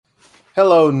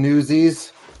Hello,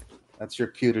 newsies. That's your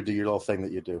cue to do your little thing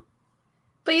that you do.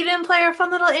 But you didn't play our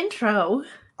fun little intro.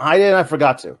 I didn't. I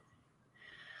forgot to.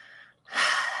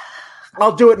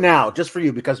 I'll do it now, just for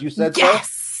you, because you said Yes!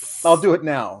 so. I'll do it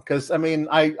now, because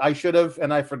I should have,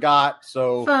 and I forgot.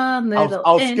 So Fun little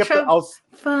I'll intro. skip.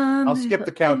 I'll skip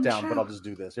the countdown, but I'll just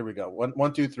do this. Here we go.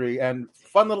 One, 2, 3, and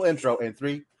fun little intro. And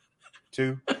 3,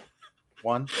 2,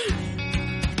 1.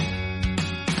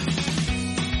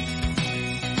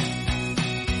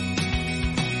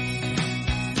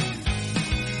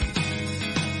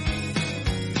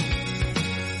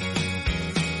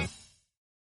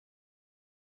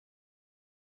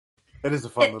 It is a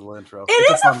fun little intro.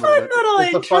 It's a fun little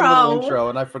intro. It's a fun little intro,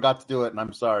 and I forgot to do it, and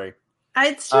I'm sorry.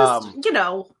 It's just,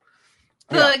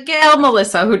 the gal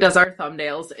Melissa who does our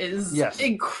thumbnails is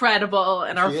incredible,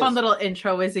 and our fun little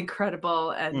intro is incredible,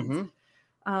 and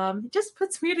it just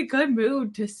puts me in a good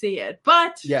mood to see it.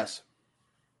 But yes,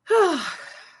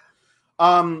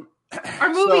 our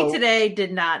movie today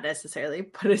did not necessarily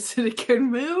put us in a good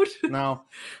mood. No,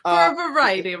 for a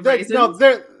variety of reasons. No,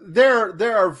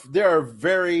 there are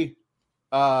very.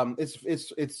 It's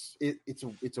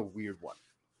a weird one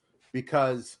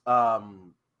because there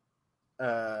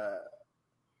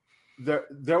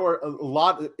were a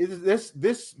lot. This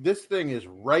thing is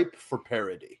ripe for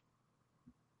parody.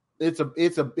 It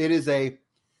is a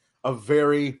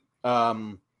very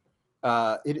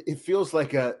it feels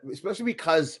like especially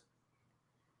because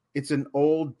it's an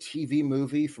old TV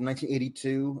movie from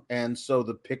 1982, and so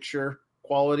the picture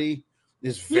quality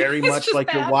is very much like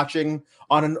bad. You're watching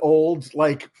on an old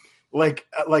like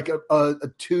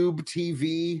a tube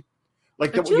TV,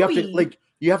 like that.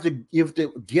 You have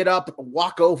to get up,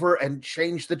 walk over, and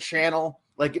change the channel.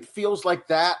 Like it feels like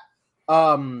that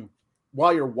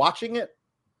while you're watching it.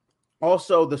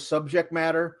 Also, the subject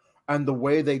matter and the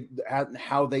way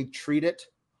how they treat it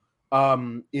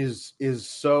is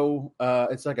so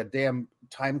it's like a damn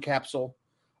time capsule.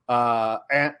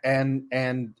 And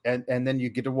then you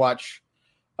get to watch.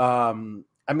 I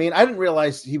mean, I didn't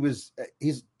realize he's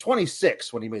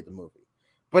 26 when he made the movie,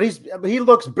 but he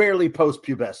looks barely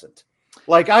post-pubescent.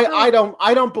 Like I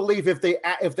don't believe if they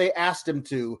asked him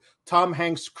to, Tom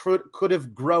Hanks could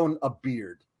have grown a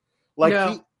beard. Like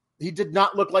no. He did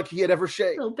not look like he had ever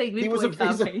shaved. Little baby boy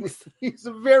Tom Hanks. He's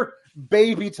a very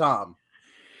baby Tom,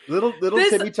 little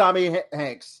Timmy Tommy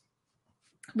Hanks.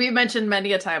 We mentioned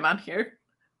many a time on here.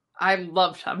 I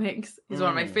love Tom Hanks. He's one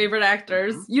of my favorite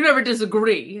actors. Mm-hmm. You never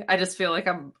disagree. I just feel like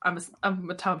I'm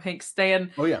a Tom Hanks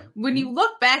stan. Oh yeah. When you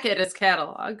look back at his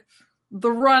catalog,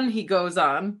 the run he goes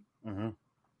on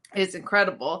is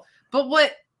incredible. But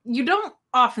what you don't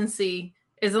often see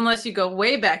is, unless you go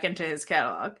way back into his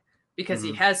catalog, because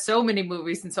he has so many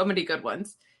movies and so many good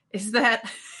ones, is that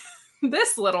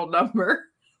this little number,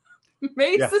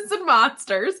 Maces and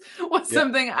Monsters, was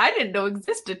something I didn't know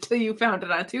existed till you found it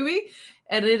on Tubi.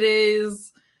 And it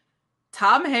is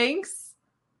Tom Hanks,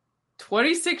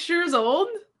 26 years old,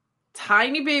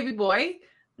 tiny baby boy,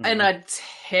 and a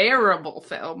terrible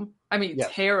film. I mean,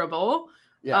 terrible.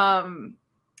 Yeah.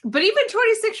 But even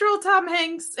 26-year-old Tom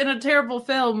Hanks in a terrial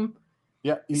film,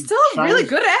 he's still a really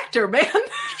good actor, man.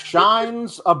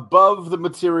 Shines above the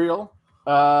material,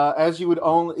 as you would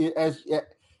only as you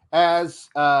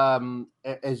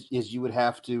would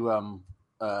have to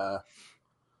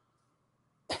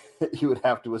you would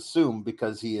have to assume,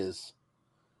 because he is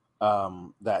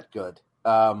that good.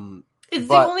 It's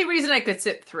the only reason I could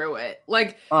sit through it.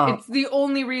 Like, it's the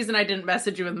only reason I didn't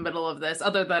message you in the middle of this,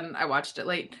 other than I watched it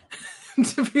late.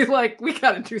 To be like, we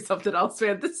gotta do something else,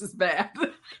 man. This is bad.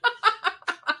 And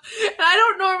I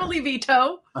don't normally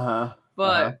veto.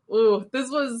 But this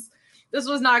was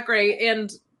not great.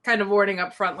 And kind of warning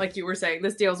up front, like you were saying,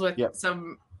 this deals with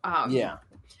some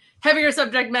heavier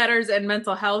subject matters and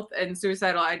mental health and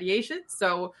suicidal ideation.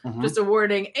 So just a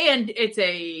warning. And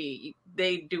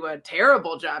they do a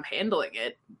terrible job handling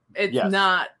it. It's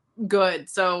not good.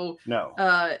 So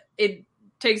it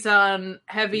takes on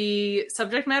heavy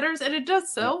subject matters, and it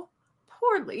does so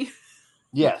poorly.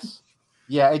 Yes.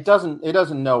 Yeah, it doesn't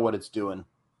know what it's doing.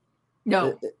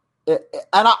 No. And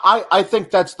I think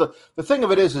that's the thing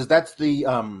of it is that's the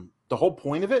whole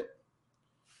point of it.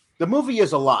 The movie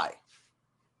is a lie.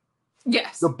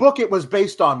 Yes. The book it was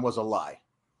based on was a lie.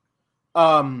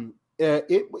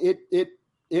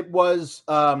 It was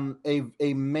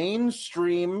a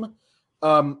mainstream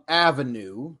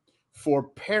avenue for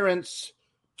parents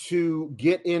to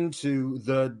get into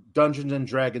the Dungeons and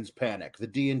Dragons panic, the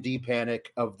D&D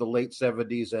panic of the late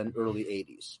 70s and early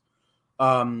 80s.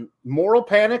 Moral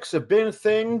panics have been a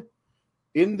thing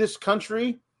in this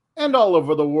country and all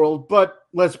over the world, but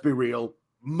let's be real,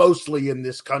 mostly in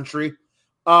this country.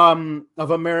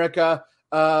 of America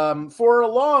for a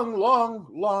long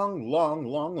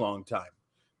time.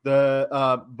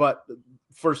 But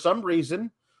for some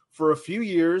reason, for a few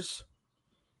years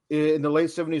in the late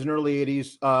 70s and early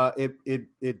 80s,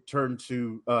 it turned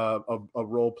to a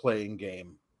role playing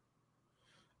game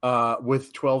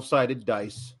with 12-sided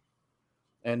dice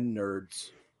and nerds.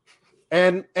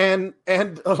 And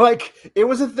like it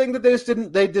was a thing that they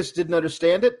just didn't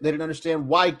understand it. They didn't understand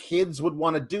why kids would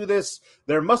want to do this.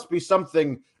 There must be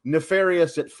something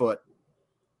nefarious at foot.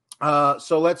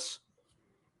 So let's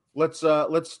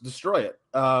destroy it.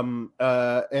 And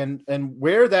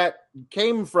where that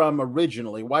came from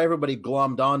originally, why everybody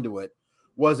glommed onto it,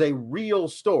 was a real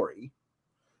story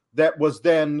that was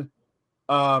then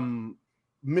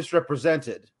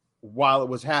misrepresented while it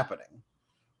was happening.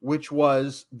 Which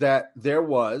was that there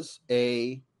was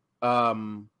a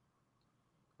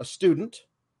student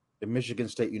at Michigan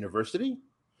State University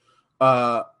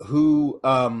who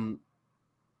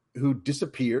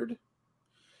disappeared,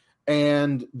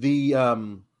 and they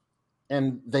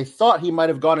thought he might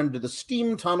have gone into the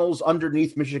steam tunnels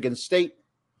underneath Michigan State.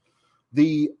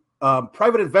 The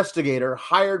private investigator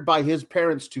hired by his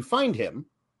parents to find him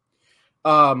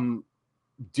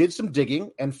did some digging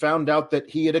and found out that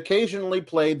he had occasionally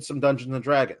played some Dungeons and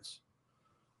Dragons,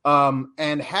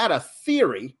 and had a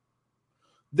theory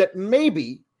that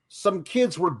maybe some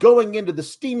kids were going into the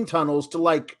steam tunnels to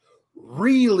like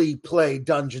really play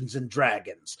Dungeons and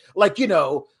Dragons, like, you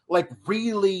know, like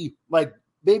really, like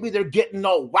maybe they're getting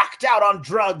all whacked out on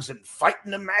drugs and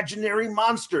fighting imaginary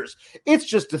monsters. It's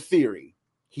just a theory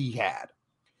he had.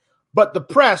 But the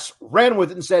press ran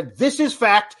with it and said, this is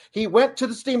fact. He went to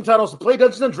the steam tunnels to play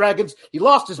Dungeons and Dragons. He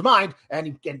lost his mind,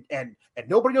 and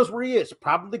nobody knows where he is.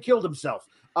 Probably killed himself.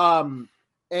 And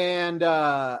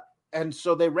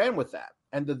so they ran with that.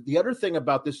 And the other thing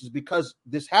about this is because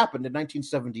this happened in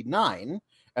 1979,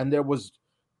 and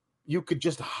you could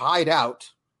just hide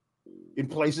out in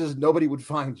places nobody would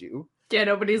find you. Yeah,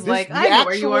 nobody's like, I know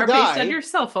where you are based on your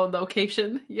cell phone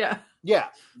location. Yeah. Yeah,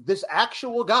 this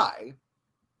actual guy.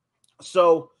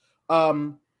 So,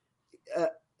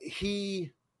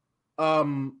 he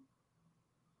came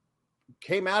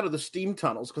out of the steam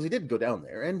tunnels because he did go down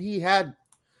there, and he had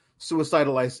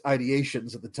suicidal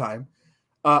ideations at the time.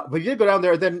 But he did go down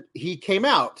there. Then he came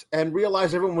out and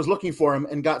realized everyone was looking for him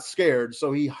and got scared.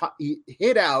 So he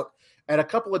hid out at a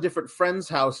couple of different friends'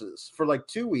 houses for like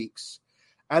 2 weeks,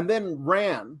 and then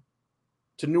ran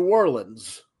to New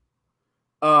Orleans.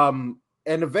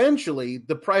 And eventually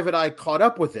the private eye caught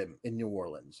up with him in New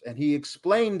Orleans, and he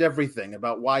explained everything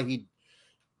about why he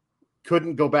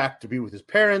couldn't go back to be with his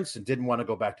parents and didn't want to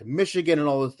go back to Michigan and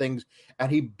all the things.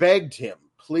 And he begged him,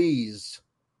 please,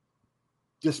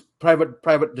 this private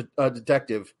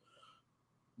detective,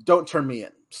 don't turn me in.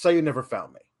 Say you never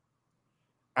found me.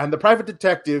 And the private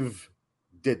detective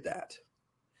did that.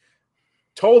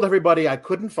 Told everybody I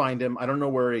couldn't find him. I don't know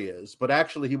where he is. But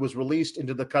actually he was released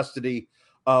into the custody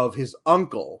of his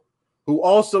uncle, who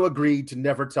also agreed to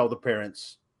never tell the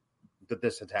parents that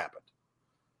this had happened.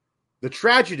 The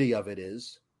tragedy of it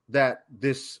is that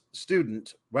this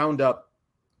student wound up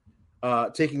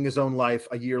taking his own life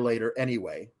a year later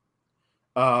anyway.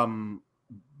 A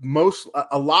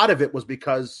lot of it was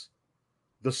because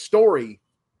the story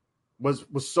was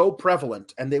so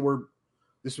prevalent, and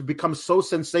this would become so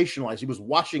sensationalized. He was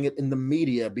watching it in the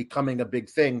media becoming a big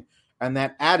thing, and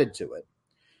that added to it.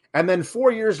 And then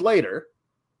 4 years later,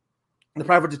 the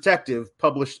private detective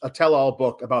published a tell-all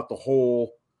book about the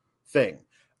whole thing.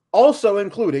 Also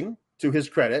including, to his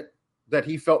credit, that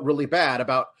he felt really bad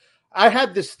about, I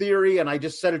had this theory and I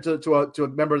just said it to a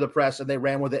member of the press, and they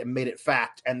ran with it and made it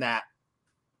fact, and that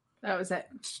was it.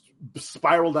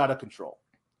 Spiraled out of control.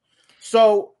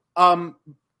 So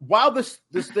while this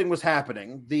thing was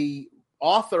happening, the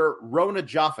author Rona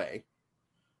Jaffe,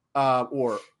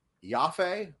 or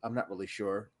Jaffe, I'm not really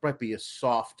sure. Might be a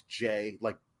soft J,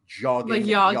 like jogging, like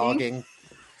yogging.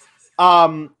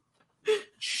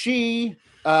 She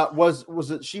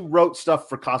she wrote stuff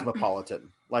for Cosmopolitan.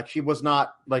 Like, she was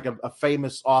not like a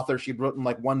famous author. She wrote in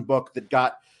like one book that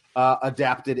got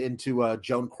adapted into a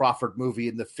Joan Crawford movie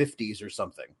in the 50s or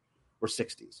something, or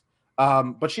 60s.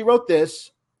 But she wrote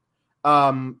this,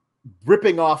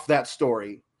 ripping off that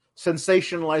story,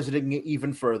 sensationalizing it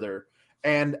even further,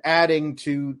 and adding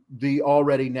to the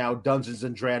already now Dungeons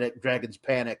and Dragons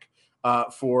panic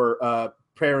for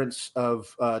parents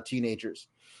of teenagers.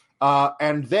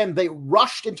 And then they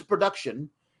rushed into production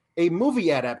a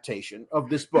movie adaptation of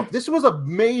this book. This was a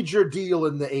major deal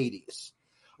in the 80s.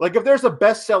 Like, if there's a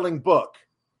best-selling book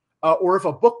or if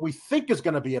a book we think is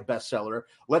going to be a bestseller,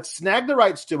 let's snag the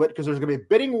rights to it because there's going to be a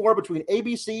bidding war between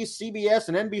ABC, CBS,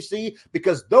 and NBC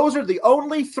because those are the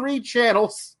only 3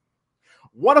 channels.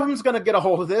 One of them is going to get a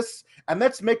hold of this, and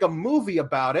let's make a movie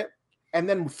about it, and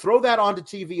then throw that onto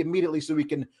TV immediately so we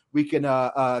can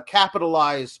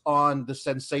capitalize on the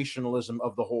sensationalism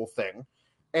of the whole thing.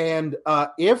 And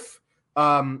if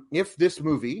this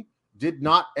movie did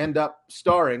not end up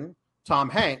starring Tom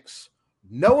Hanks,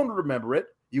 no one would remember it.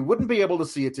 You wouldn't be able to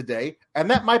see it today, and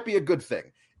that might be a good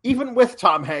thing. Even with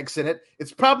Tom Hanks in it,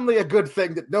 it's probably a good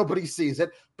thing that nobody sees it.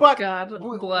 But God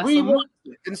bless we him. want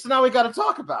it, and so now we got to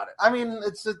talk about it. I mean,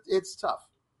 it's tough.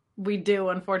 We do,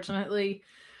 unfortunately.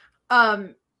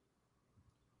 The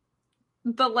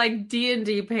like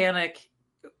D&D panic.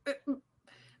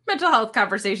 Mental health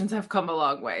conversations have come a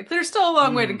long way. There's still a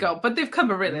long way to go, but they've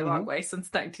come a really long way since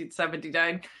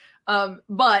 1979.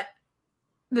 But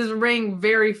this rang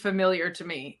very familiar to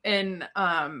me. In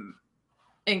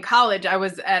college, I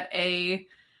was at a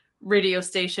radio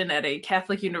station at a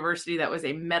Catholic university that was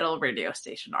a metal radio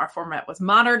station. Our format was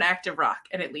modern active rock,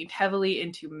 and it leaned heavily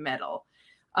into metal.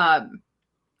 And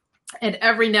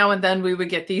every now and then we would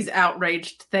get these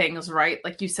outraged things, right?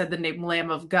 Like you said, the name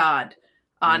Lamb of God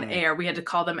on air. We had to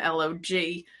call them LOG.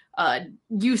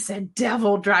 You said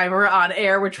Devil Driver on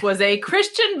air, which was a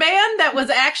Christian band that was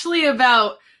actually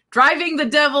about driving the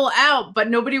devil out, but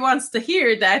nobody wants to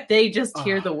hear that. They just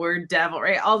hear the word devil,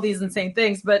 right? All these insane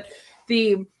things. But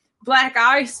the Black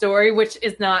Eye story, which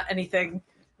is not anything,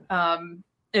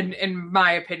 in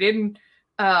my opinion,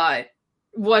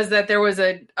 was that there was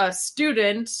a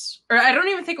student, or I don't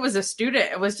even think it was a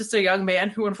student. It was just a young man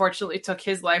who unfortunately took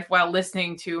his life while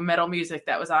listening to metal music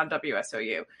that was on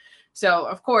WSOU. So,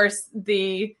 of course,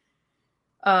 the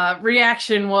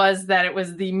reaction was that it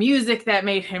was the music that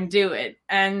made him do it.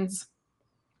 And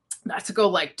not to go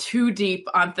like too deep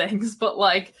on things, but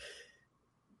like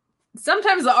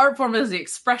sometimes the art form is the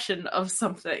expression of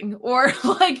something, or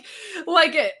like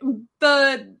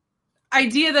the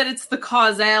idea that it's the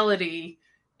causality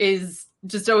is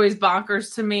just always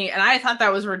bonkers to me. And I thought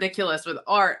that was ridiculous with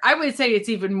art. I would say it's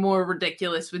even more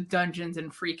ridiculous with Dungeons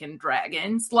and freaking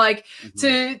Dragons. Like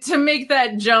to make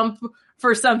that jump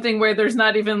for something where there's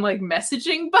not even like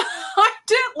messaging behind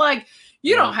it. Like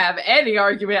you don't have any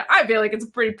argument. I feel like it's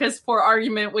a pretty piss poor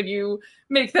argument when you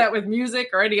make that with music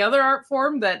or any other art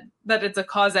form that it's a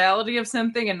causality of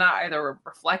something and not either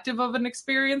reflective of an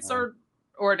experience or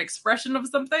an expression of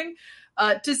something.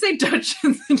 To say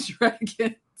Dungeons and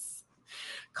Dragons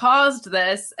caused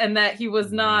this and that he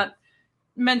was not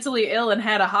mentally ill and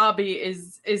had a hobby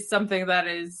is something that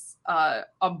is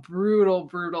a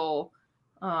brutal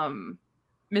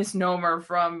misnomer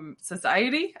from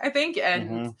society, I think.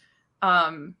 And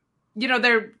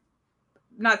they're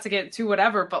not to get too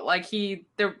whatever, but like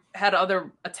there had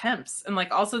other attempts, and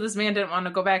like also this man didn't want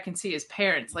to go back and see his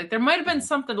parents. Like there might have been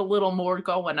something a little more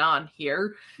going on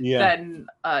here than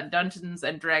Dungeons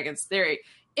and Dragons theory.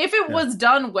 If it was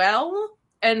done well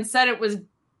and said it was,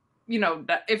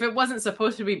 if it wasn't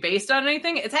supposed to be based on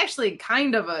anything, it's actually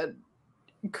kind of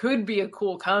could be a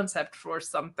cool concept for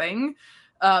something.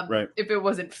 If it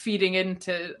wasn't feeding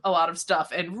into a lot of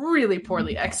stuff and really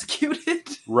poorly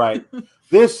executed. Right.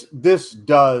 This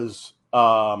does,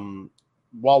 while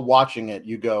watching it,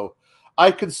 you go,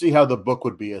 I could see how the book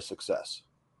would be a success.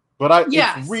 But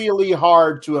it's really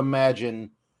hard to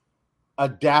imagine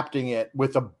adapting it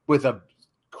with a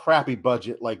crappy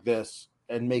budget like this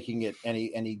and making it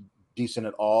any decent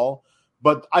at all.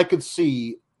 But I could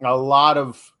see a lot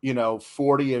of,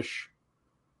 40-ish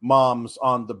moms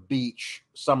on the beach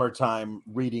summertime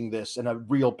reading this in a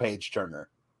real page turner,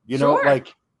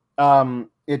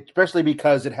 especially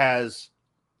because it has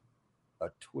a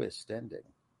twist ending.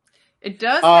 It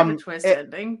does have a twist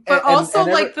ending, but also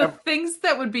the things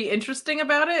that would be interesting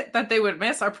about it that they would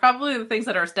miss are probably the things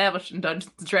that are established in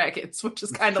Dungeons and Dragons, which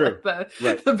is kind of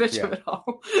like the bitch of it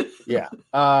all.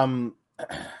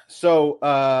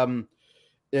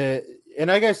 And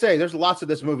like I say, there's lots of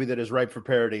this movie that is ripe for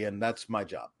parody, and that's my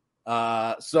job.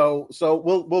 So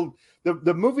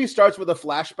the movie starts with a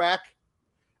flashback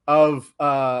of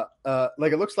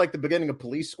like it looks like the beginning of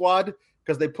Police Squad,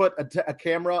 because they put a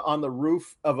camera on the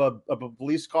roof of a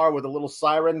police car with a little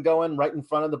siren going right in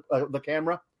front of the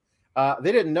camera.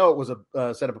 They didn't know it was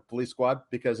a set up a Police Squad,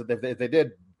 because if they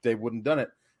did, they wouldn't have done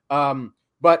it.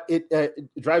 But it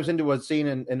drives into a scene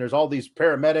and there's all these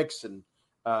paramedics and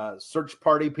search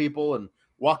party people and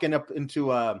walking up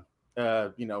into up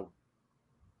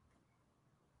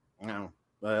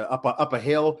a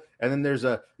hill, and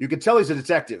then you can tell he's a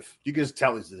detective. You can just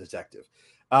tell he's a detective.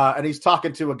 And he's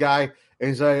talking to a guy,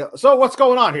 He's like, so what's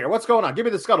going on here? What's going on? Give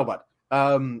me the scuttlebutt.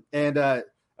 I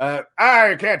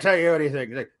can't tell you anything.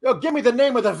 He's like, oh, give me the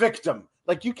name of the victim.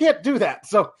 Like, you can't do that.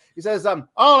 So he says, all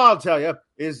I'll tell you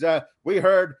is we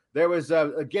heard there was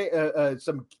a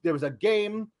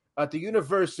game at the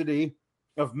University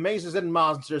of Mazes and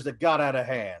Monsters that got out of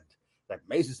hand. Like,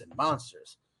 Mazes and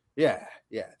Monsters. Yeah,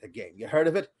 the game. You heard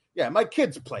of it? Yeah, my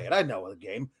kids play it. I know the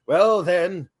game. Well,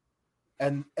 then,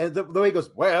 and the way he goes,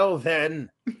 well,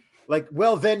 then, like,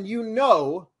 well, then you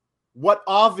know what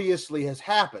obviously has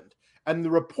happened. And the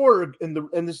reporter and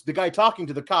the guy talking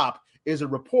to the cop is a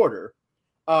reporter.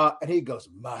 And he goes,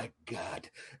 my God,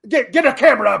 get a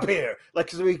camera up here. Like,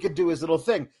 so he could do his little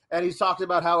thing. And he's talking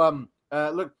about how,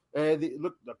 look,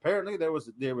 apparently there was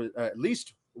at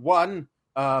least one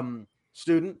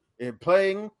student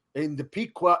playing in the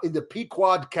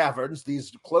Pequod Caverns,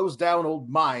 these closed down old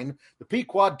mine, the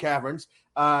Pequod Caverns,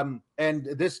 and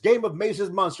this game of Mazes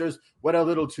and Monsters went a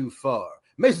little too far.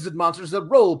 Mazes and Monsters is a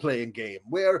role-playing game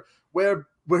where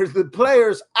the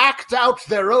players act out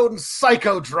their own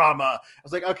psychodrama. I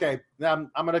was like, okay,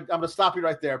 I'm gonna stop you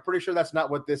right there. Pretty sure that's not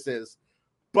what this is,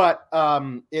 but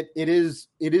it is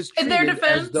treated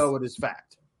as though it is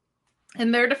fact.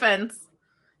 In their defense,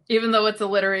 even though it's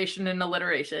alliteration and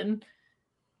alliteration,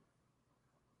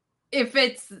 if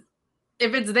it's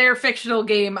their fictional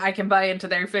game, I can buy into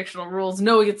their fictional rules,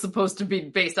 knowing it's supposed to be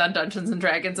based on Dungeons and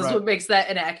Dragons is what makes that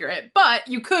inaccurate. But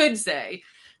you could say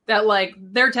that, like,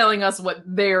 they're telling us what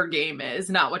their game is,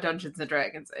 not what Dungeons and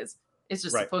Dragons is. It's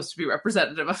just supposed to be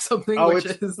representative of something, which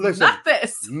is not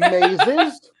this.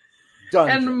 Mazes,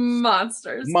 dungeons, and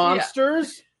monsters.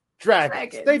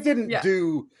 Dragons. They didn't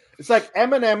do. It's like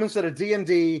M&M instead of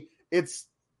D&D. It's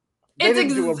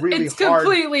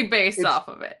completely based off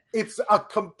of it. It's a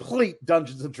complete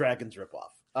Dungeons and Dragons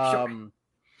ripoff.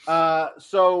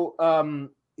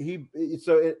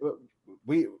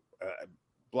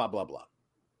 Blah blah blah.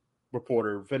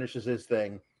 Reporter finishes his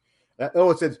thing.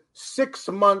 It says 6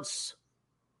 months.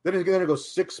 Then he's going to go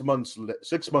 6 months.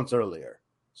 6 months earlier.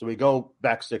 So we go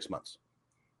back 6 months.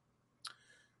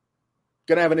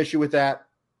 Gonna have an issue with that.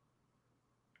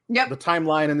 Yep. The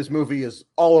timeline in this movie is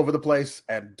all over the place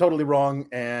and totally wrong,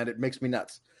 and it makes me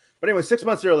nuts. But anyway, 6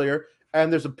 months earlier, and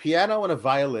there's a piano and a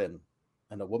violin,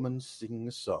 and a woman singing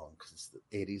a song, because it's the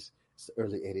 80s, it's the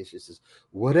early 80s. She says,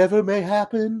 whatever may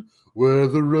happen, where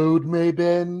the road may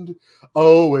bend,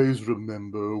 always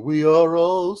remember we are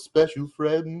all special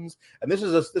friends. And this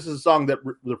is a song that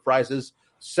reprises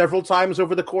several times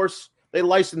over the course. They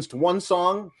licensed one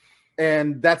song,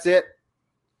 and that's it.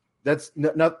 That's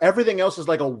not everything else is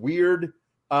like a weird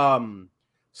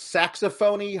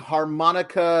saxophony,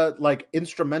 harmonica, like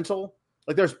instrumental.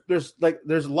 Like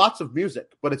there's lots of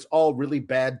music, but it's all really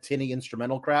bad tinny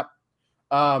instrumental crap.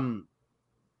 But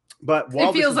while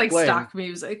it feels like playing, stock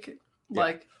music.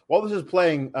 Like while this is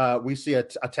playing, we see a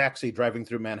taxi driving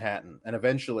through Manhattan, and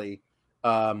eventually,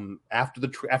 after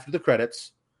the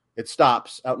credits, it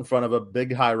stops out in front of a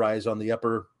big high rise on the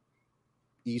Upper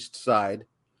East Side.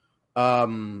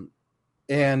 And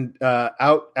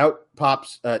out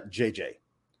pops JJ.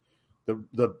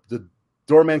 The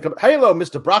doorman comes. Hello,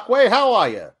 Mr. Brockway. How are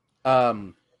you?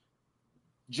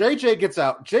 JJ gets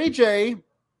out. JJ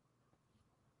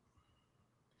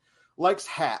likes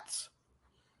hats.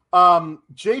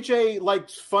 JJ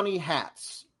likes funny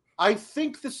hats. I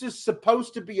think this is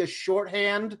supposed to be a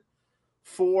shorthand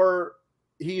for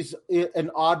he's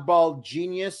an oddball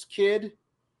genius kid.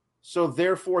 So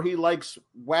therefore he likes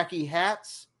wacky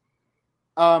hats.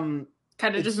 Kind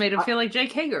of just made him feel like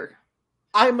Jake Hager.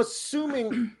 I'm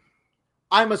assuming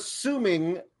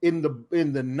in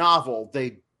the novel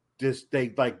they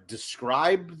like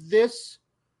describe this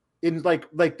in like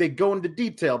they go into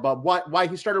detail about why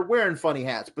he started wearing funny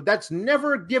hats, but that's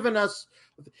never given us.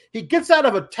 He gets out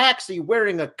of a taxi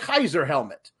wearing a Kaiser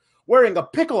helmet, wearing a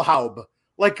Pickelhaube,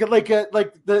 like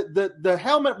the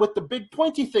helmet with the big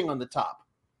pointy thing on the top.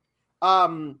 I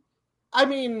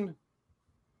mean,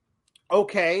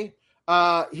 okay.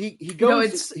 He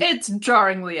goes. No, it's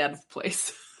jarringly out of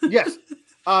place. Yes.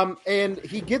 And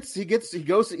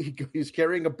he's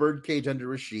carrying a bird cage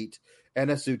under a sheet and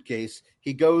a suitcase.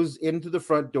 He goes into the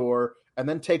front door and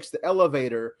then takes the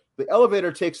elevator. The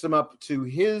elevator takes him up to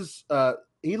his.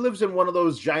 He lives in one of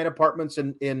those giant apartments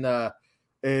in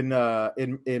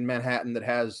Manhattan that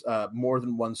has more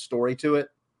than one story to it.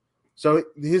 So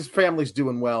his family's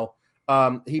doing well.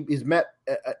 He's met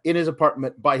in his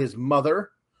apartment by his mother,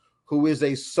 who is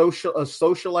a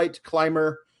socialite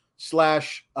climber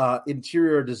 /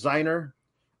 interior designer.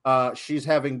 She's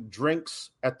having drinks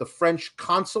at the French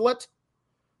consulate,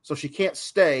 so she can't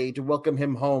stay to welcome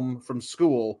him home from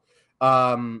school.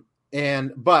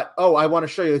 But I want to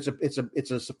show you.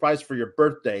 It's a surprise for your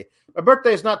birthday. My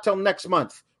birthday is not till next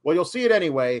month. Well, you'll see it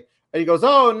anyway. And he goes,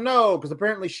 oh no, because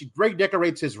apparently she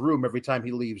redecorates his room every time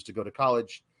he leaves to go to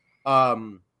college.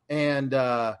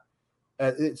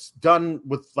 It's done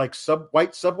with like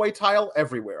white subway tile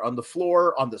everywhere, on the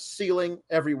floor, on the ceiling,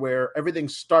 everywhere.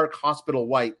 Everything's stark hospital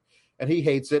white, and he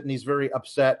hates it, and he's very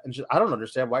upset. And I don't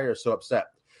understand why you're so upset.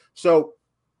 So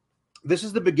this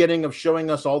is the beginning of showing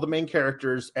us all the main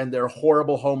characters and their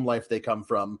horrible home life they come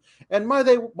from, and why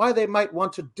they might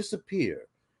want to disappear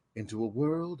into a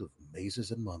world of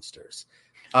mazes and monsters.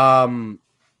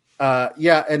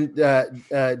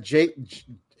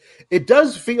 It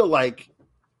does feel like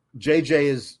JJ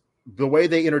is, the way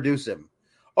they introduce him,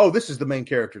 this is the main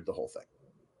character of the whole thing.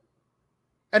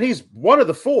 And he's one of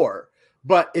the four,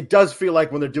 but it does feel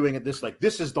like when they're doing it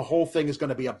this is the whole thing is going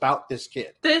to be about this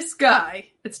kid. This guy.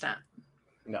 It's not.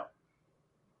 No.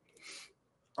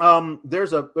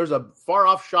 There's a far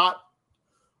off shot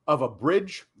of a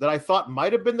bridge that I thought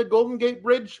might have been the Golden Gate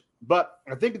Bridge, but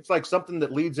I think it's like something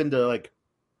that leads into like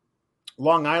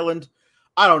Long Island.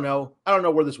 I don't know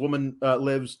where this woman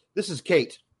lives. This is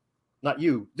Kate, not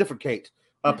you, different Kate,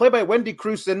 played by Wendy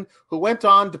Crewson, who went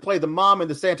on to play the mom in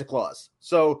the Santa Claus.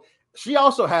 So she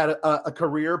also had a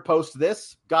career post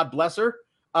this. God bless her.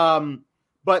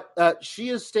 But she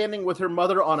is standing with her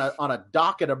mother on a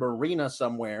dock at a marina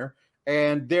somewhere,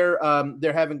 and they're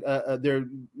having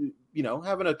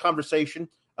having a conversation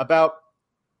about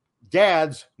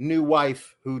dad's new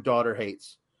wife who daughter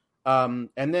hates. And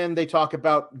then they talk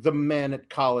about the men at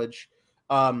college.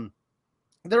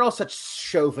 They're all such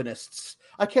chauvinists.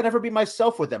 I can't ever be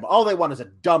myself with them. All they want is a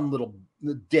dumb little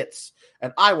ditz,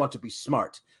 and I want to be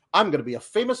smart. I'm going to be a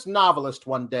famous novelist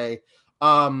one day.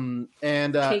 And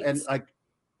the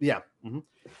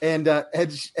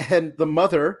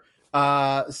mother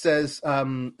says,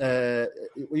 were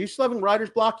you still having writer's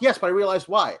block? Yes, but I realized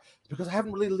why. It's because I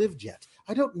haven't really lived yet.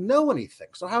 I don't know anything,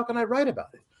 so how can I write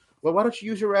about it? Well, why don't you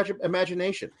use your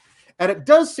imagination? And it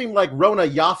does seem like Rona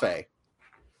Yaffe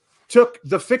took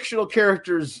the fictional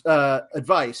character's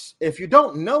advice. If you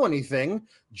don't know anything,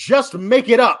 just make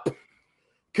it up.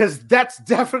 Because that's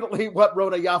definitely what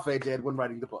Rona Yaffe did when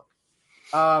writing the book.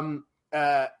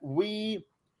 We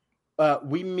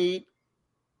meet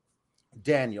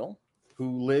Daniel,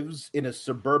 who lives in a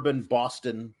suburban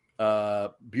Boston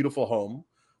beautiful home.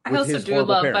 I also do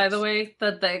love, parents. By the way,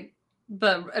 that the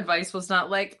advice was not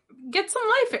like, get some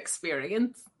life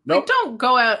experience. Nope. Like, don't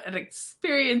go out and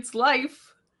experience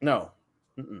life. No.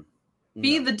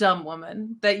 Be the dumb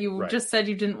woman that you just said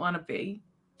you didn't want to be.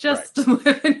 Just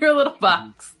live in your little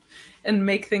box and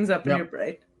make things up in your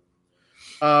brain.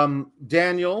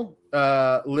 Daniel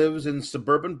lives in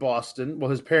suburban Boston.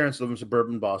 Well, his parents live in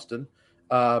suburban Boston.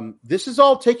 This is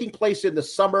all taking place in the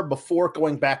summer before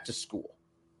going back to school.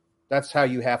 That's how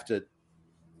you have to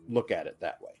look at it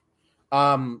that way.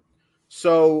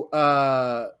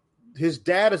 So his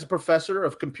dad is a professor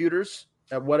of computers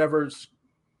at whatever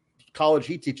college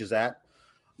he teaches at.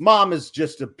 Mom is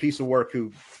just a piece of work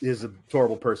who is a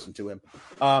horrible person to him.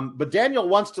 But Daniel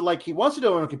wants to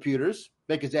do on computers,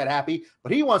 make his dad happy,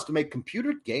 but he wants to make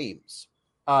computer games.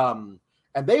 And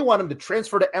they want him to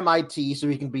transfer to MIT so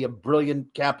he can be a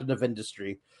brilliant captain of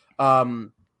industry.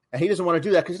 And he doesn't want to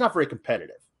do that because he's not very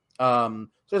competitive. So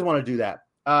he doesn't want to do that.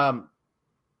 And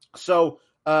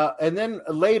then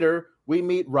later we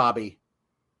meet Robbie.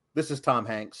 This is Tom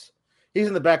Hanks. He's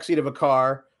in the backseat of a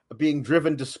car being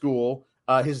driven to school.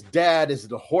 His dad is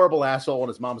a horrible asshole and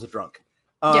his mom's a drunk.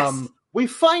 Yes. We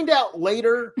find out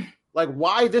later, like,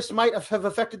 why this might have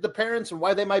affected the parents and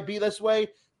why they might be this way.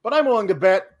 But I'm willing to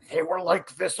bet they were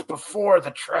like this before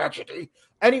the tragedy.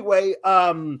 Anyway,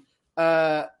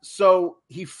 so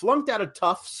he flunked out of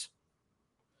Tufts.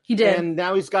 He did. And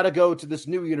now he's got to go to this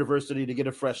new university to get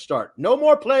a fresh start. No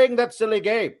more playing that silly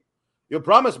game. You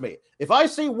promise me. If I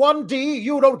see 1D,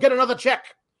 you don't get another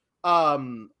check.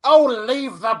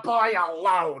 Leave the boy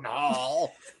alone,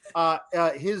 Hall.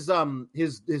 His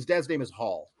dad's name is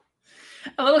Hall.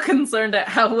 A little concerned at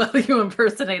how well you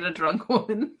impersonate a drunk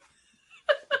woman.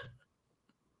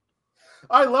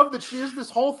 I love that she is this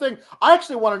whole thing. I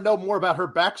actually want to know more about her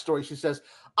backstory. She says,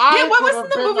 what was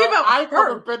the movie about I could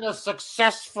have been a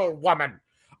successful woman.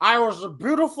 I was a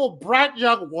beautiful, bright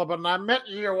young woman. I met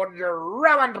you and you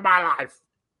ruined my life.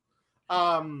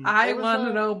 I want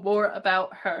to know more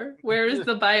about her. Where is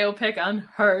the biopic on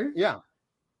her? Yeah.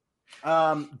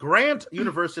 Grant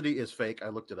University is fake. I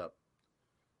looked it up.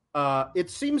 It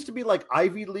seems to be like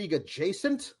Ivy League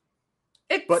adjacent.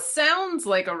 It sounds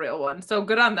like a real one, so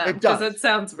good on them, because it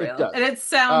sounds real. And it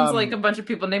sounds like a bunch of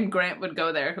people named Grant would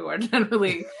go there who are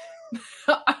generally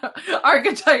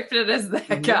archetyped it as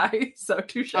that guy. So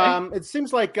touche. It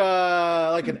seems like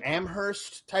an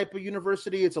Amherst type of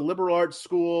university. It's a liberal arts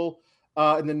school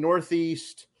in the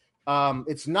Northeast.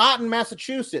 It's not in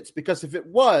Massachusetts, because if it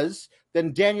was,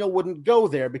 then Daniel wouldn't go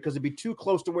there because it'd be too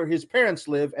close to where his parents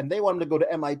live, and they want him to go to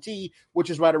MIT, which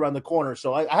is right around the corner.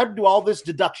 So I had to do all this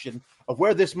deduction of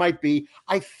where this might be.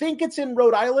 I think it's in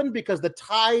Rhode Island because the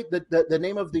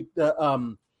name of the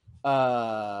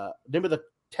name of the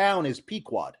town is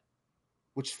Pequod,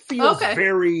 which feels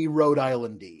very Rhode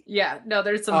Island-y. Yeah, no,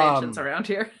 there's some mansions around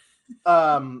here.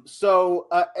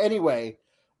 Anyway,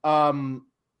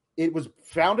 it was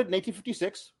founded in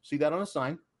 1856. See that on a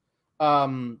sign.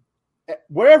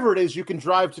 Wherever it is, you can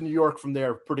drive to New York from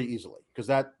there pretty easily because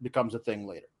that becomes a thing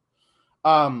later.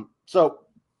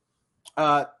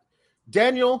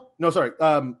 Daniel, no, sorry.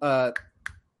 Robbie.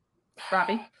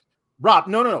 Rob,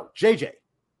 no. JJ.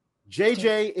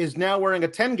 JJ is now wearing a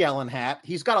 10-gallon hat.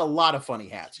 He's got a lot of funny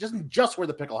hats. He doesn't just wear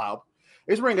the pickle hat.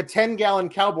 He's wearing a 10-gallon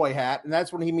cowboy hat, and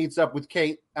that's when he meets up with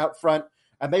Kate out front.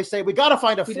 And they say, we got to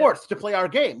find a fourth to play our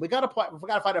game. We got to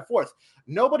find a fourth.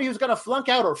 Nobody who's going to flunk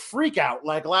out or freak out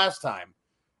like last time.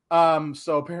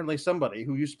 So apparently somebody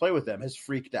who used to play with them has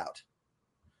freaked out.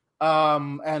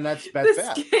 And that's bad.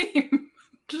 This game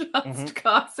just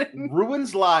causing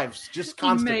ruins lives just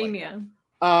constantly. Mania.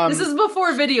 This is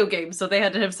before video games, so they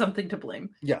had to have something to blame.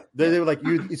 Yeah, they were like,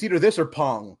 it's either this or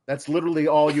Pong. That's literally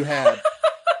all you had.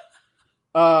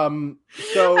 So I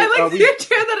like the idea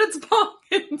that it's Pong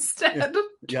instead.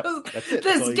 Yeah, that's it.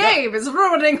 This game is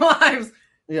ruining lives.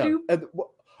 Yeah, and,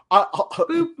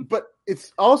 but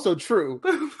it's also true.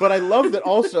 But I love that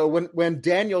also when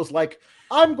Daniel's like,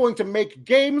 I'm going to make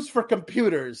games for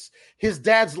computers. His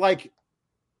dad's like,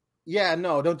 yeah,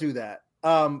 no, don't do that.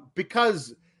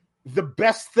 Because the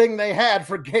best thing they had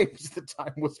for games at the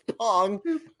time was Pong.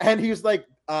 And he was like,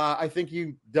 I think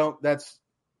you don't, that's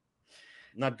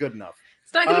not good enough.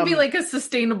 It's not going to be like a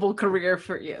sustainable career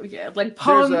for you. Yeah, like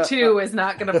Pong 2 is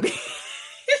not going to be.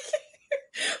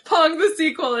 Pong the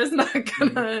sequel is not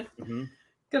going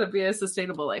to be a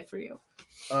sustainable life for you.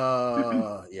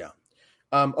 Yeah.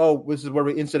 This is where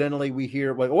we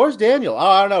hear like, where's Daniel? Oh,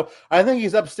 I don't know. I think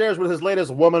he's upstairs with his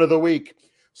latest Woman of the Week.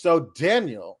 So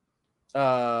Daniel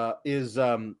is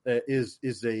a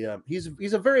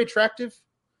very attractive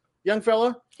young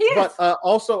fella, but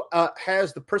also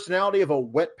has the personality of a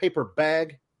wet paper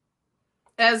bag.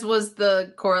 As was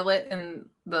the correlate in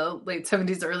the late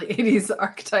 70s, early 80s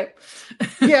archetype.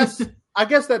 Yes, I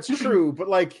guess that's true. But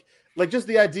like just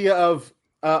the idea of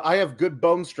I have good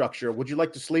bone structure. Would you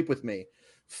like to sleep with me?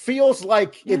 Feels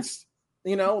like it's,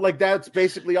 like that's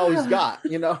basically all he's got. I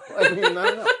mean, I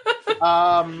don't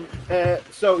know.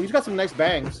 So he's got some nice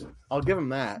bangs. I'll give him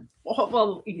that.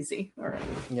 Well, easy. All right.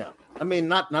 Yeah. I mean,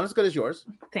 not as good as yours.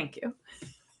 Thank you.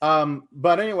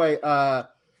 But anyway,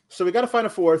 so we got to find a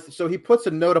fourth. So he puts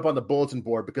a note up on the bulletin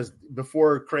board because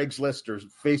before Craigslist or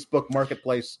Facebook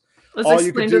Marketplace, all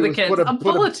you can do is put a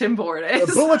bulletin board. A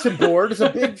bulletin board is a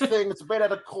big thing. It's made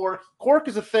out of cork. Cork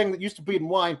is a thing that used to be in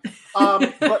wine.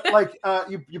 But like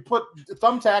you put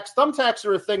thumbtacks. Thumbtacks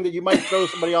are a thing that you might throw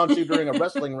somebody onto during a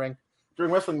wrestling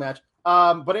match.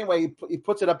 But anyway, he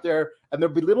puts it up there, and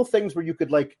there'll be little things where you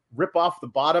could like rip off the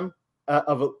bottom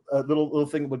of a little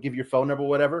thing that would give your phone number, or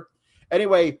whatever.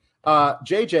 Anyway,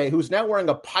 JJ, who's now wearing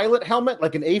a pilot helmet,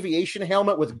 like an aviation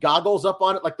helmet with goggles up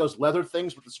on it, like those leather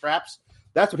things with the straps.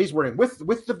 That's what he's wearing with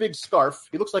the big scarf.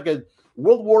 He looks like a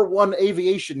World War I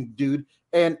aviation dude,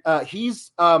 and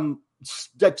he's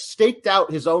staked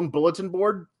out his own bulletin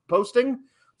board posting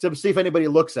to see if anybody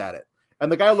looks at it.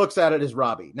 And the guy who looks at it is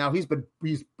Robbie. Now he's been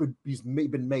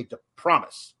made to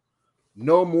promise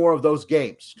no more of those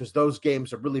games because those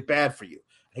games are really bad for you.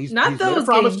 He's those made a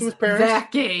promise to his parents.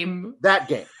 That game.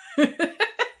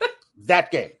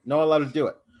 Not allowed to do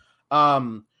it.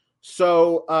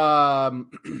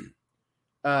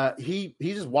 He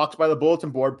just walks by the bulletin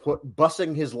board,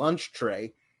 bussing his lunch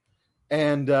tray,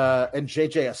 and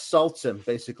JJ assaults him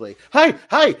basically.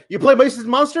 Hi, you play Masons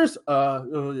and Monsters? I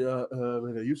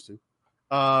used to.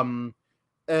 Well,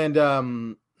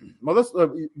 let's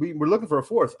we're looking for a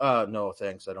fourth. No,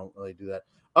 thanks. I don't really do that.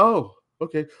 Oh,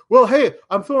 okay. Well, hey,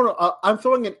 I'm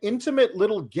throwing an intimate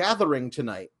little gathering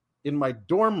tonight in my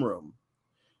dorm room.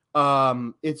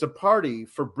 It's a party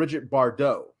for Bridget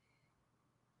Bardot.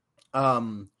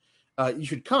 You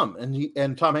should come.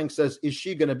 And Tom Hanks says, is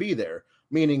she going to be there?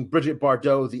 Meaning Bridget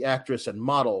Bardot, the actress and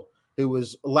model who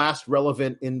was last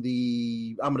relevant in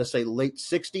the, I'm going to say late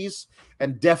 60s,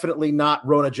 and definitely not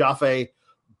Rona Jaffe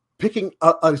picking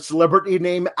a celebrity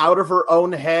name out of her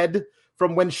own head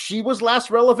from when she was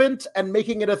last relevant and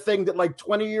making it a thing that like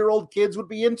 20-year-old kids would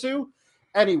be into.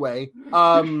 Anyway,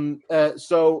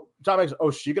 so Tom Hanks, oh,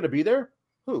 is she going to be there?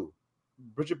 Who?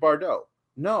 Bridget Bardot.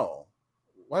 No.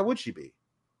 Why would she be?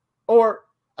 Or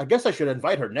I guess I should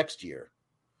invite her next year.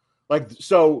 Like,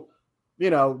 so,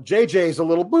 JJ's a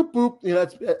little boop boop,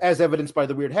 that's as evidenced by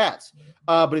the weird hats.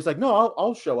 But he's like, no,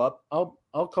 I'll show up. I'll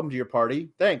come to your party.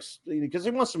 Thanks. Because he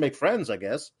wants to make friends, I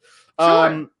guess.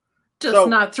 Sure. Just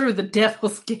not through the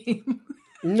devil's game.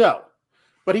 No.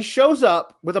 But he shows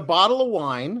up with a bottle of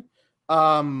wine.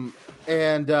 And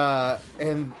the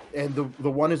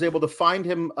one is able to find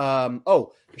him.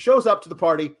 He shows up to the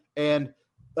party, and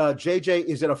JJ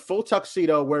is in a full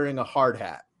tuxedo wearing a hard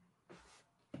hat.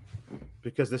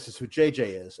 Because this is who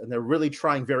JJ is, and they're really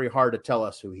trying very hard to tell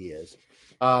us who he is.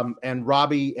 And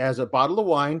Robbie has a bottle of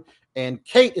wine, and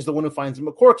Kate is the one who finds him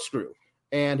a corkscrew.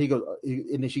 And he goes,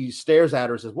 and she stares at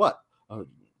her and says, "What? Oh,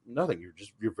 nothing.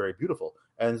 You're very beautiful."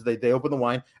 And they open the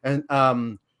wine, and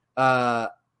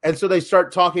so they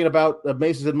start talking about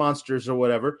Mazes and Monsters or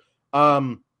whatever.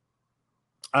 I'm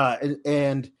a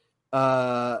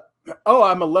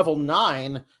level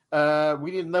 9.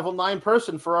 We need a level 9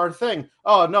 person for our thing.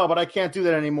 Oh, no, but I can't do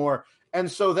that anymore.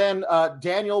 And so then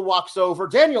Daniel walks over.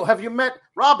 Daniel, have you met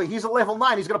Robbie? He's a level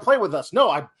 9. He's going to play with us. No,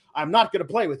 I'm not going to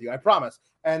play with you. I promise.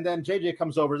 And then JJ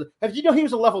comes over. Did you know he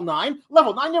was a level 9?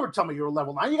 Level 9? Never tell me you're a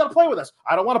level 9. You got to play with us.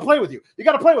 I don't want to play with you. You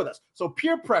got to play with us. So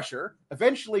peer pressure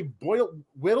eventually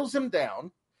whittles him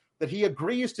down that he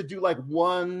agrees to do like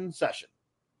one session.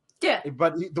 Yeah.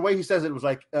 But the way he says it was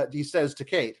like, he says to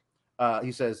Kate,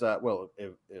 he says, well,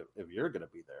 if you're going to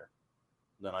be there,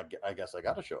 then I guess I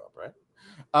got to show up, right?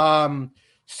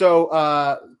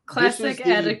 Classic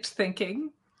addict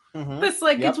thinking. Mm-hmm. It's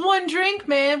like, it's one drink,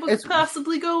 man. What could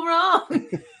possibly go wrong?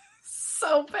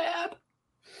 So bad.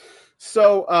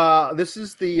 So this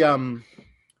is the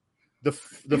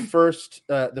first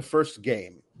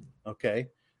game. Okay.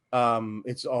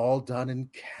 It's all done in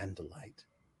candlelight.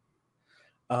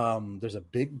 There's a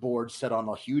big board set on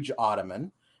a huge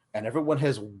ottoman, and everyone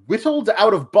has whittled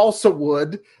out of balsa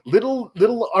wood little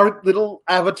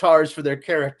avatars for their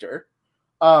character.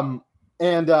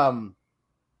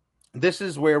 This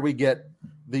is where we get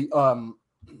the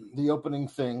opening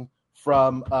thing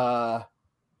from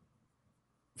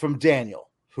Daniel,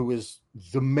 who is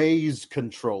the maze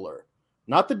controller,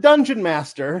 not the dungeon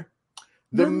master,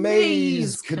 the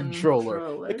maze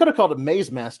controller. They could have called it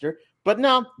maze master, but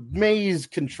now maze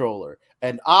controller.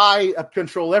 And I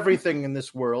control everything in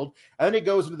this world. And then he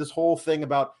goes into this whole thing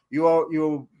about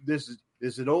this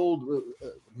is an old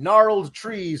gnarled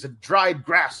trees and dried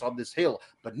grass on this hill.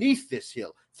 Beneath this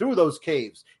hill, through those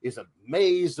caves, is a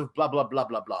maze of blah, blah, blah,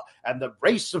 blah, blah. And the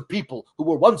race of people who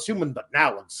were once human, but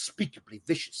now unspeakably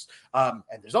vicious. And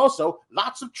there's also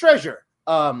lots of treasure.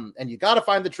 And you got to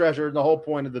find the treasure. And the whole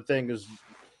point of the thing is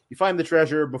you find the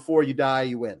treasure before you die,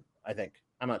 you win, I think.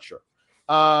 I'm not sure.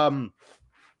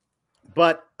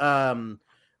 But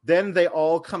then they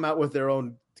all come out with their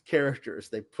own characters.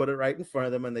 They put it right in front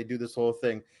of them, and they do this whole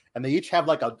thing. And they each have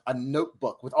like a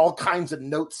notebook with all kinds of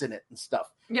notes in it and stuff.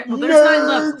 Yeah, well, there's 9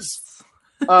 levels.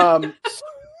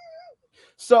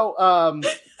 So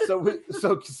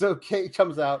Kate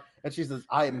comes out and she says,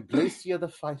 "I am Glacia the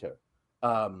fighter.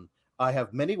 I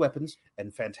have many weapons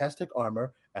and fantastic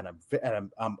armor, and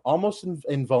I'm almost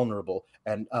invulnerable.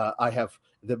 And I have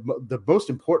the most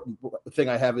important thing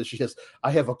I have is," she says,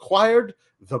 "I have acquired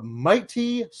the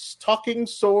mighty stalking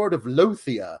sword of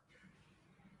Lothia."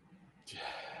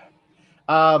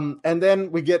 And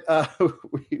then we get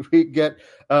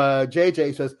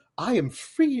JJ says, I am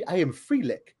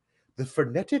Freelick, the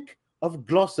frenetic of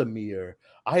Glossamere.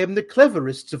 I am the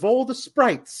cleverest of all the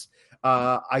sprites.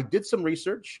 I did some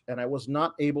research, and I was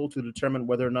not able to determine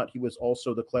whether or not he was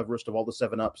also the cleverest of all the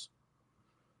 7-Ups.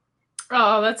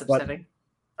 Oh, that's upsetting.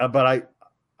 But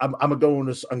I'm going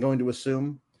to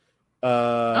assume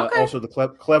also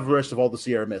the cleverest of all the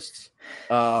Sierra Mists.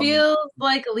 Feels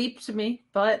like a leap to me,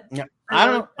 but yeah, I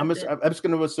don't know. I'm just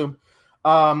going to assume. It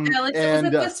was at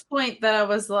this point that I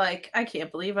was like, I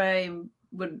can't believe I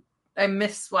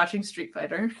miss watching Street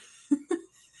Fighter.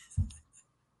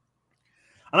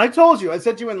 And I told you, I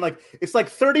said to you it's like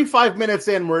 35 minutes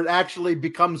in where it actually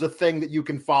becomes a thing that you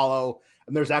can follow,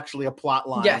 and there's actually a plot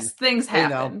line. Yes, things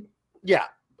happen. Yeah.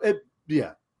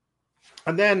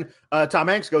 And then Tom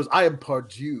Hanks goes, I am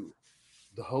Pardieu,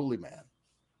 the holy man.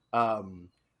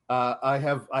 I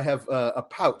have a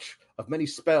pouch of many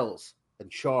spells and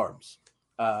charms,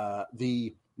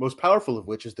 the most powerful of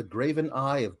which is the graven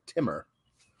eye of Timur.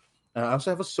 I also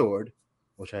have a sword,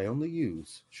 which I only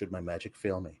use should my magic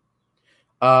fail me.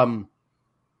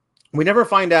 We never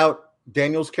find out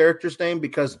Daniel's character's name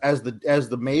because as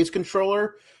the maze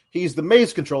controller, he's the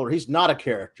maze controller. He's not a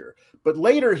character. But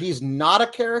later, he's not a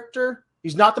character.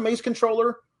 He's not the maze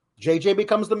controller. JJ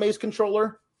becomes the maze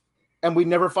controller, and we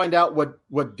never find out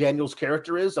what Daniel's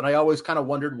character is. And I always kind of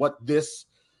wondered what this,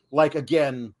 like,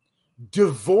 again,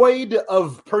 devoid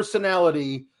of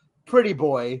personality pretty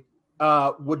boy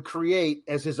would create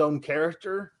as his own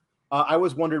character. I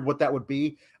always wondered what that would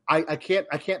be. I can't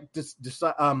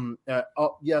decide.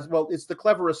 Yes, well, it's the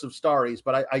cleverest of stories,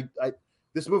 but I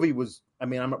this movie was. I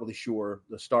mean, I'm not really sure.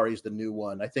 The Starry's the new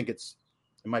one. I think it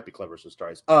might be cleverest of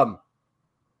stories.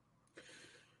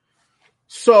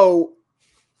 So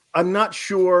I'm not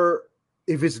sure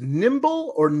if it's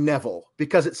Nimble or Neville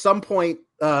because at some point,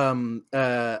 Tom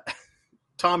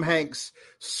Hanks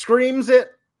screams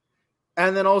it,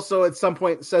 and then also at some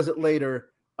point says it later.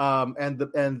 And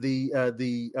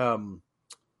the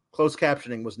closed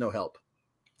captioning was no help.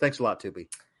 Thanks a lot, Tubi.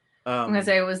 I'm gonna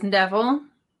say it was Neville,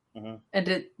 and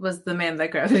it was the man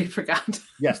that gravity forgot.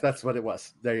 Yes, that's what it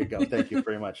was. There you go. Thank you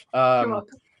very much. You're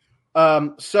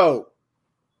welcome. So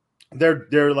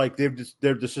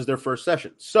this is their first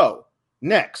session. So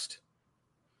next,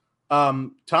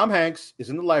 Tom Hanks is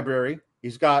in the library.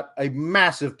 He's got a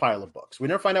massive pile of books. We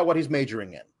never find out what he's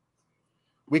majoring in.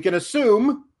 We can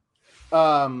assume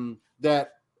that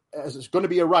as it's going to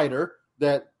be a writer,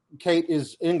 that Kate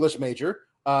is English major.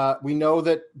 We know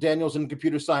that Daniel's in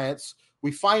computer science.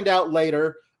 We find out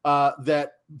later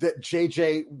that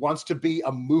JJ wants to be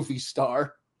a movie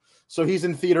star. So he's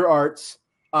in theater arts.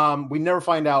 We never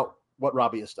find out what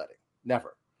Robbie is studying.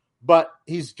 Never. But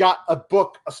he's got a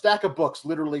stack of books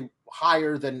literally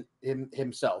higher than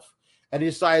himself. And he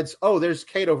decides, oh, there's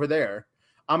Kate over there.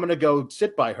 I'm going to go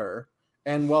sit by her.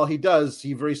 And while he does,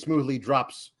 he very smoothly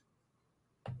drops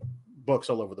books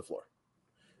all over the floor.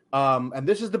 And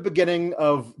this is the beginning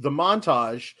of the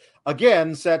montage,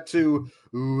 again, set to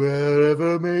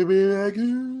wherever maybe I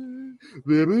can.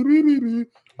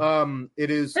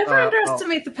 It is. Never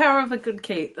underestimate the power of a good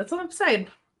Kate. That's all I'm saying.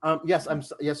 Yes,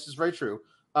 it's very true.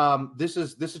 This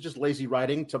is just lazy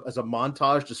writing as a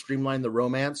montage to streamline the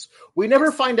romance. We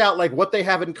never find out like what they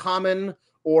have in common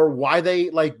or why they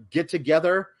like get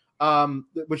together.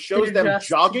 Which shows them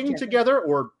jogging together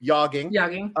or yogging.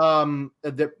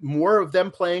 That more of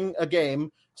them playing a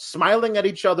game, smiling at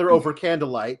each other over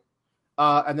candlelight,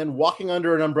 and then walking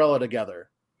under an umbrella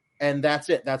together. And that's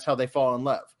it. That's how they fall in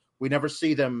love. We never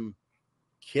see them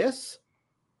kiss.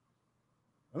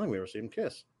 I don't think we ever see them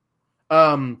kiss.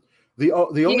 The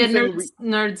only thing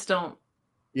nerds don't.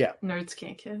 Yeah, nerds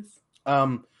can't kiss.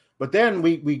 But then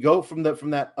we go from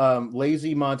that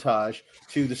lazy montage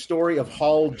to the story of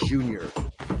Hall Jr.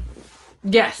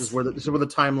 Yes, this is where the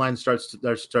timeline starts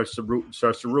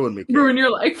to ruin me. Ruin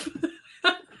your life.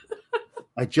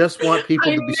 I just want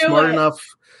people to be smart enough.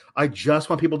 I just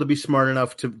want people to be smart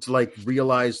enough to like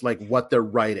realize like what they're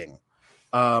writing.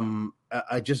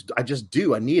 I just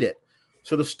do. I need it.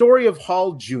 So the story of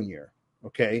Hall Jr.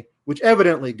 Okay, which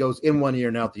evidently goes in one ear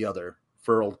and out the other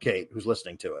for old Kate who's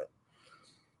listening to it.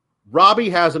 Robbie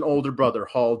has an older brother,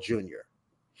 Hall Jr.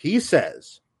 He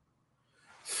says,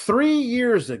 3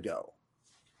 years ago,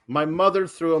 my mother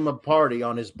threw him a party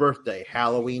on his birthday,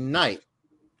 Halloween night.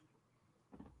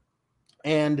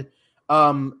 And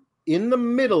in the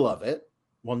middle of it,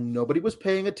 while nobody was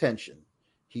paying attention,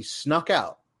 he snuck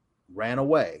out, ran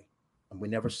away, and we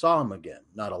never saw him again.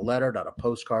 Not a letter, not a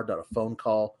postcard, not a phone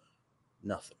call,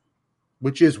 nothing.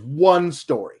 Which is one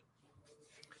story.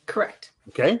 Correct.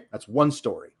 Okay? That's one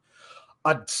story.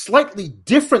 A slightly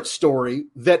different story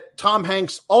that Tom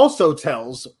Hanks also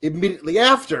tells immediately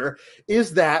after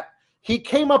is that he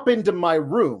came up into my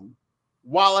room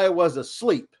while I was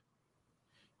asleep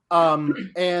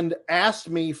and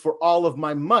asked me for all of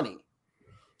my money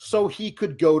so he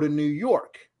could go to New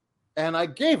York. And I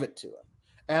gave it to him.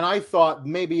 And I thought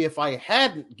maybe if I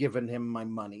hadn't given him my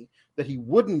money that he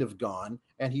wouldn't have gone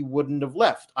and he wouldn't have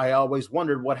left. I always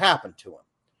wondered what happened to him.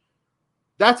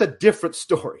 That's a different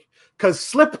story. Because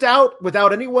slipped out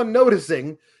without anyone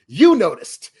noticing, you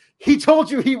noticed. He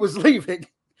told you he was leaving,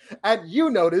 and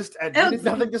you noticed, and you did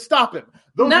nothing to stop him.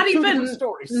 Those not are two even different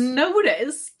stories.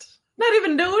 Noticed. Not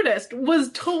even noticed.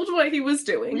 Was told what he was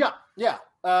doing. Yeah.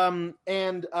 But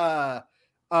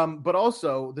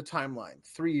also the timeline,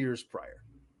 3 years prior.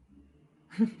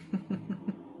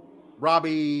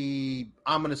 Robbie,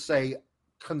 I'm going to say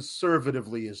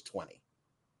conservatively is 20.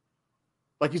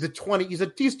 Like he's 20,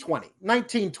 he's 20,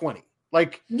 19, 20.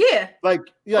 Like, yeah.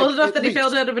 Old enough that he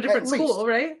failed out of a different school,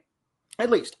 right? At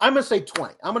least. I'm going to say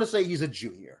 20. I'm going to say he's a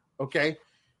junior, okay?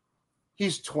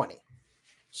 He's 20.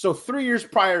 So 3 years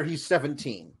prior, he's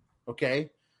 17, okay?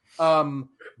 The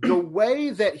way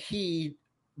that he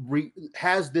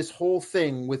has this whole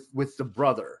thing with the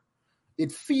brother,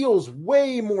 it feels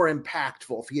way more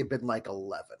impactful if he had been like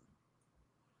 11.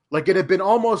 Like it had been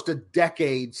almost a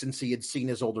decade since he had seen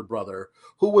his older brother,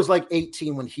 who was like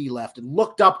 18 when he left, and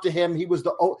looked up to him. He was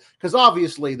because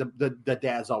obviously the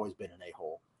dad's always been an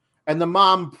a-hole. And the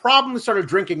mom probably started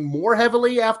drinking more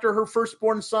heavily after her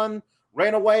firstborn son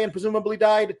ran away and presumably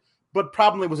died, but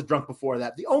probably was a drunk before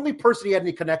that. The only person he had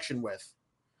any connection with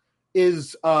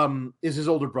is his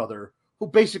older brother, who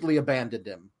basically abandoned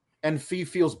him, and he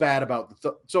feels bad about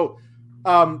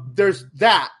there's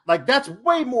that. Like that's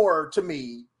way more to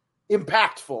me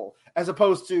impactful as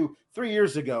opposed to 3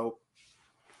 years ago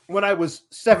when I was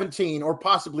 17 or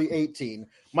possibly 18,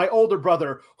 my older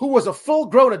brother, who was a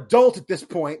full-grown adult at this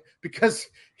point, because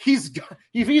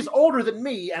if he's older than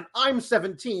me and I'm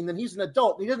 17, then he's an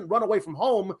adult. He didn't run away from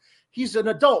home. He's an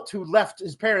adult who left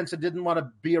his parents and didn't want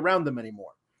to be around them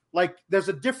anymore. Like there's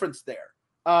a difference there.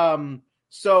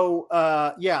 So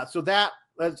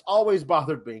that's always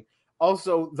bothered me.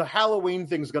 Also, the Halloween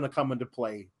thing's going to come into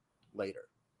play later.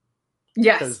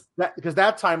 Yes. Because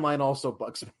that timeline also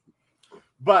bugs me.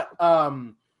 But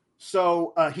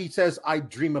he says, I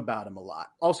dream about him a lot.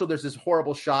 Also, there's this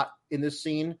horrible shot in this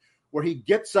scene where he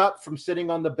gets up from sitting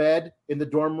on the bed in the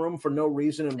dorm room for no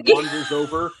reason and wanders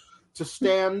over to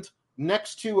stand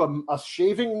next to a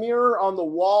shaving mirror on the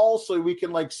wall so we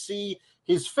can like see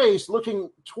his face looking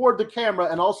toward the camera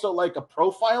and also like a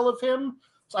profile of him.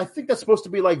 So I think that's supposed to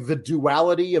be like the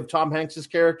duality of Tom Hanks's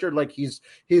character. Like his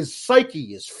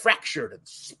psyche is fractured and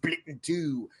split in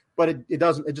two, but it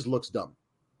doesn't. It just looks dumb.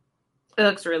 It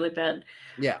looks really bad.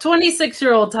 Yeah.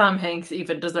 26-year-old Tom Hanks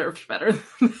even deserves better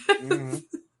than this.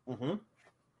 Mm-hmm.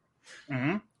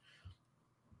 Mm-hmm.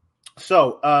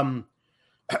 So, I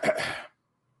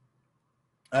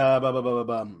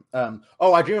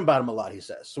dream about him a lot, he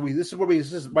says. So we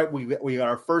got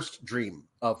our first dream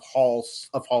of Hall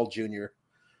Jr.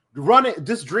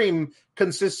 This dream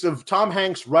consists of Tom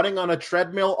Hanks running on a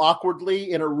treadmill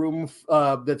awkwardly in a room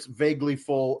that's vaguely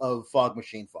full of fog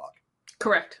machine fog.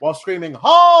 Correct. While screaming,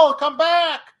 Hall, come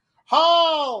back!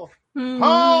 Hall!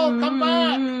 Hall, come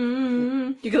back!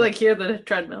 You can like hear the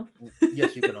treadmill.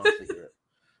 Yes, you can honestly hear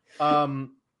it.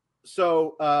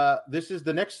 So this is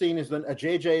the next scene is when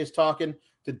JJ is talking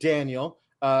to Daniel.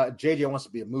 JJ wants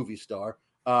to be a movie star.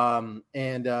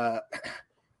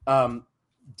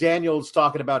 Daniel's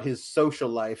talking about his social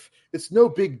life. It's no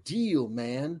big deal,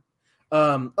 man.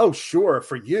 Oh, sure,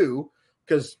 for you,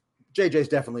 because JJ's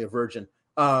definitely a virgin.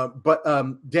 But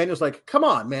Daniel's like, come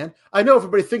on, man. I know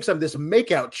everybody thinks I'm this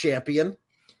makeout champion,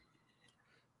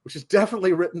 which is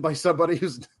definitely written by somebody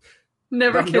who's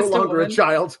never kissed no longer a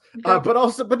child. But no,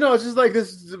 it's just like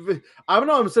this. I don't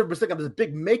know. I'm thinking I'm this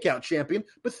big makeout champion,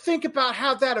 but think about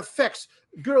how that affects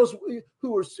girls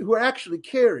who are actually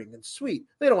caring and sweet.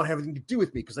 They don't want to have anything to do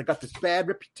with me because I got this bad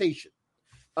reputation.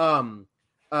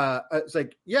 It's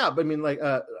like, yeah, but I mean, like,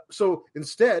 so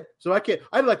instead, so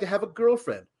I'd like to have a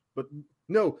girlfriend, but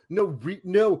no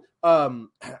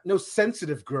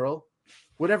sensitive girl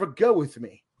would ever go with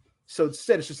me. So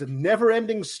instead, it's just a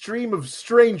never-ending stream of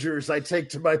strangers I take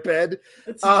to my bed.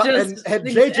 It's just and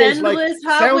JJ's like,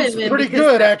 sounds pretty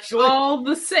good, actually. All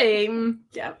the same.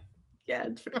 Yeah,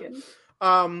 it's pretty good.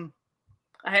 I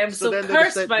am so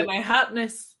cursed by my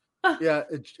hotness. Yeah,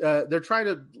 they're trying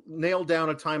to nail down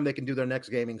a time they can do their next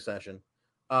gaming session.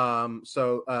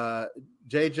 So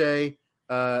JJ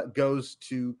goes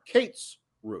to Kate's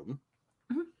room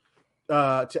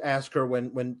to ask her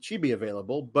when she'd be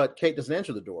available, but Kate doesn't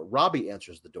answer the door. Robbie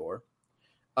answers the door,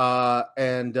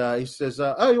 and he says,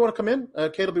 "Oh, you want to come in?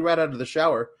 Kate will be right out of the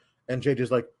shower." And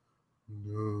JJ's like,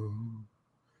 "No,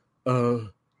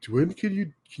 when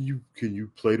can you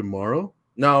play tomorrow?"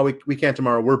 "No, we can't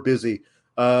tomorrow. We're busy.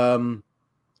 How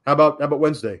about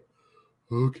Wednesday?"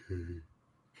 "Okay." And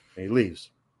he leaves.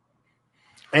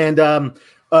 And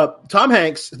Tom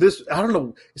Hanks, I don't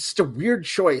know, it's just a weird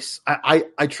choice.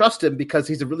 I trust him because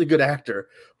he's a really good actor,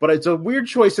 but it's a weird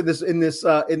choice in this. He's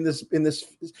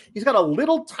got a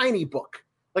little tiny book,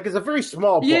 like it's a very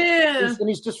small book, and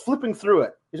he's just flipping through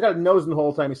it. He's got a nose in the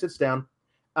whole time. He sits down,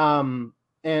 and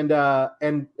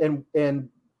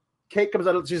Kate comes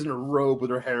out. She's in a robe with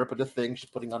her hair up at the thing. She's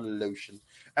putting on lotion,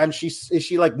 and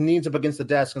she like leans up against the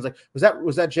desk and is like,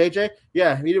 "Was that JJ?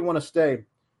 Yeah, he didn't want to stay.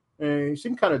 He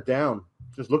seemed kind of down,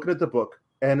 just looking at the book."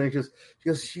 And he goes,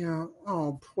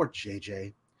 "Oh, poor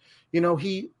JJ. You know,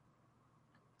 he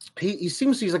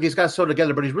seems like he's got it so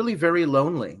together, but he's really very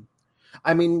lonely.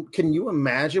 I mean, can you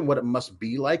imagine what it must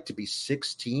be like to be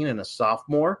 16 and a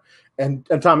sophomore?" And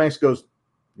Tom Hanks goes,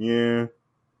 "Yeah."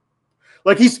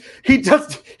 Like he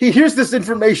he hears this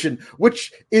information,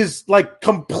 which is like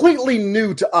completely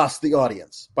new to us, the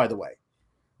audience, by the way,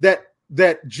 that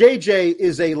JJ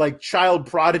is a like child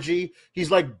prodigy.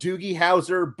 He's like Doogie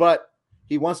Howser, but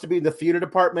he wants to be in the theater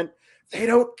department. They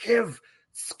don't give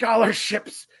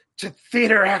scholarships to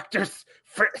theater actors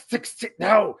for 16.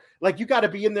 No, like you got to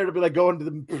be in there to be like going to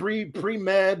the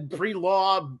pre-med,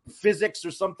 pre-law, physics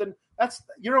or something. That's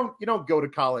you don't go to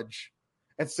college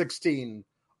at 16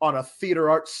 on a theater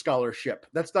arts scholarship.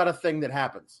 That's not a thing that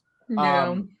happens.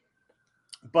 No.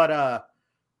 But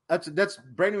that's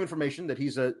brand new information that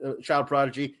he's a child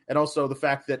prodigy, and also the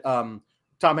fact that Tom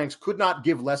Hanks could not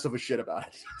give less of a shit about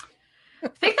it. I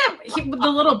think that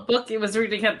the little book he was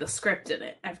reading had the script in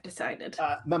it. I've decided.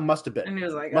 That must have been. And he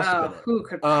was like, who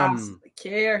could possibly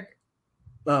care?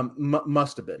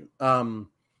 Must have been.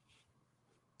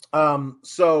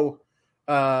 So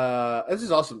this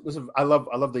is awesome. I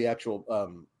love the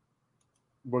actual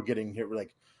we're getting here. We're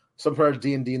like some part of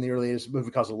D&D in the early 80s movie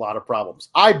caused a lot of problems.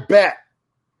 I bet,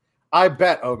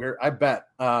 Ogre. I bet.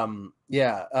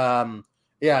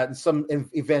 Yeah. Some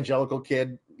evangelical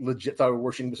kid legit thought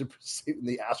worshiping was in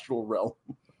the astral realm.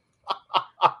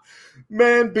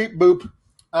 Man, beep boop.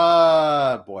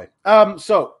 Boy.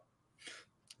 So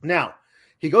now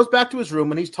he goes back to his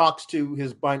room and he talks to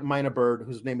his minor bird,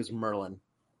 whose name is Merlin.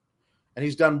 And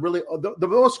he's done really the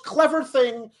most clever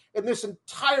thing in this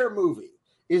entire movie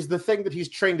is the thing that he's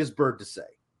trained his bird to say,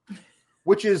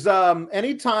 which is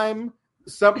anytime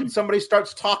somebody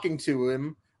starts talking to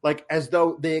him, like as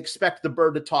though they expect the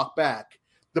bird to talk back,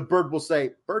 the bird will say,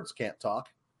 "Birds can't talk,"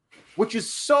 which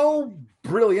is so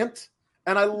brilliant.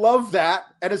 And I love that.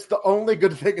 And it's the only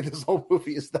good thing in this whole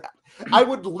movie is that. I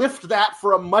would lift that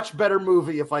for a much better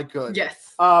movie if I could.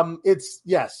 Yes.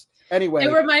 Yes. Anyway.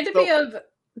 It reminded me of,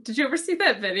 did you ever see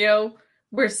that video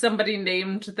where somebody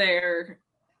named their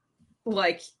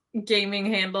like gaming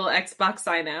handle Xbox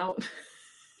Sign Out?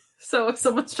 So if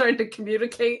someone's trying to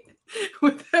communicate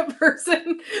with that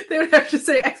person, they would have to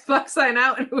say Xbox Sign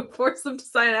Out and it would force them to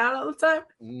sign out all the time.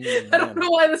 I don't know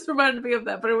why this reminded me of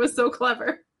that, but it was so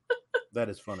clever. That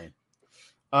is funny.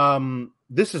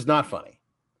 This is not funny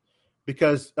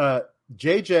because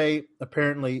JJ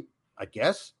apparently, I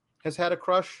guess, has had a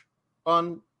crush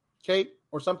on Kate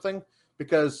or something,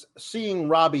 because seeing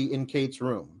Robbie in Kate's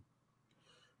room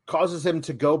causes him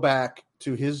to go back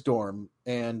to his dorm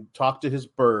and talk to his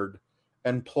bird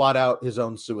and plot out his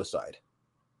own suicide,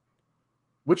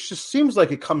 which just seems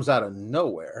like it comes out of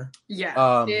nowhere.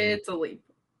 Yeah, it's a leap.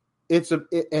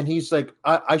 And he's like,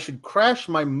 I should crash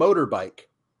my motorbike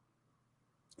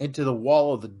into the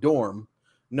wall of the dorm.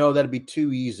 No, that'd be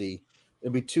too easy.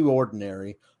 It'd be too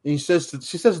ordinary. And she says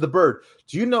to the bird,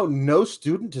 "Do you know no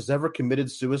student has ever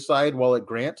committed suicide while at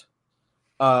Grant?"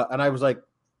 And I was like,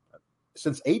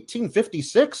 since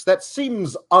 1856, that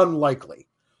seems unlikely.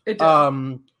 It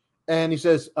does. And he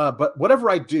says, but whatever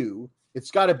I do,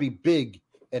 it's got to be big,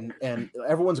 and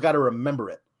everyone's got to remember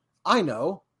it. I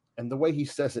know. And the way he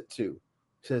says it too,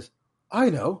 he says, "I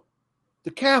know,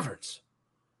 the caverns,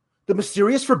 the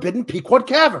mysterious forbidden Pequod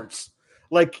caverns."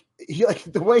 Like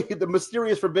the way the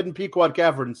mysterious forbidden Pequod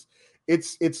caverns,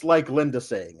 it's like Linda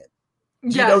saying it.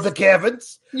 Yes. You know the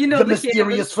caverns, the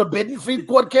mysterious forbidden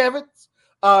Pequod caverns.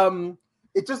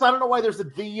 It just, I don't know why there's a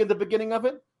D in the beginning of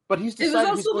it, but he's decided.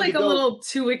 It was also like a little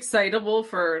too excitable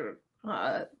for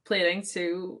planning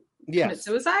to commit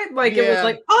suicide. Like it was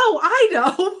like, oh, I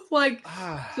know. Like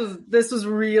this was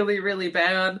really, really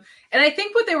bad. And I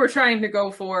think what they were trying to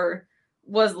go for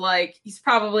was like, he's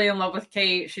probably in love with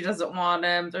Kate. She doesn't want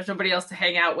him. There's nobody else to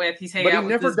hang out with. He's hanging out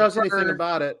with But he never does anything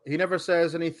about it. He never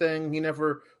says anything. We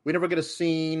never get a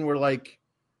scene where like,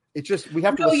 it's just, we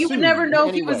have to assume. You would never know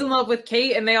if he was in love with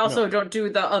Kate, and they also don't do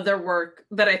the other work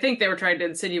that I think they were trying to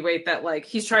insinuate, that like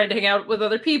he's trying to hang out with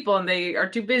other people and they are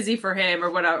too busy for him or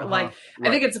whatever. Right. I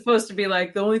think it's supposed to be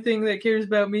like, the only thing that cares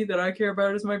about me that I care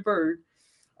about is my bird.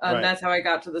 That's how I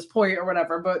got to this point or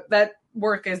whatever. But that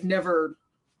work is never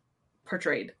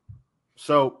portrayed.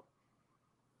 So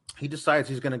he decides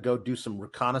he's going to go do some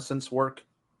reconnaissance work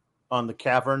on the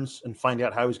caverns and find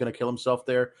out how he's going to kill himself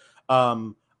there.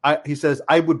 He says,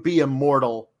 "I would be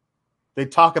immortal. They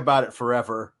talk about it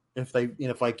forever if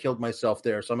I killed myself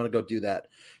there. So I'm going to go do that."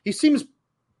 He seems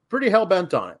pretty hell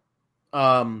bent on it.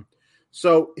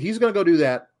 So he's going to go do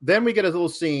that. Then we get a little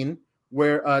scene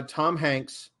where Tom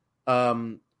Hanks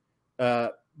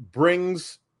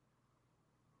brings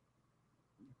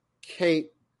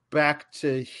Kate back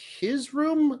to his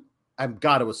room. I've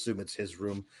got to assume it's his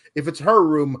room. If it's her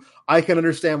room, I can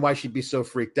understand why she'd be so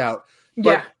freaked out.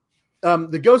 But,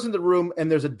 that goes in the room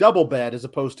and there's a double bed as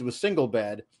opposed to a single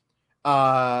bed.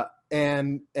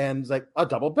 and it's like, a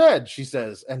double bed, she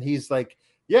says. And he's like,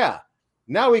 yeah,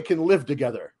 now we can live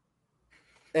together.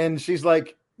 And she's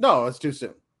like, no, it's too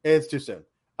soon. It's too soon.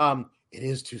 It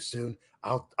is too soon.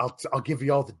 I'll give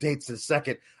you all the dates in a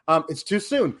second. It's too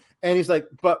soon. And he's like,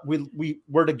 but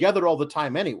we're together all the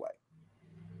time anyway.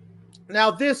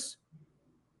 Now this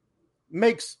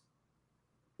makes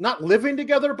not living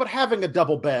together, but having a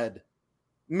double bed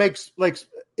makes, like,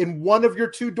 in one of your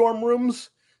 2 dorm rooms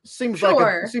seems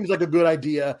like a good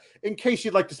idea in case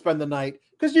you'd like to spend the night,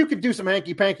 because you could do some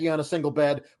hanky panky on a single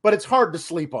bed, but it's hard to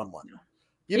sleep on one.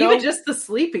 Even just the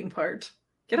sleeping part.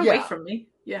 Get away from me.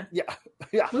 Yeah.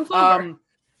 Move over.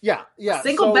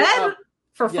 Single bed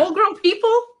for full-grown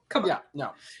people? Come on.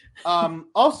 No.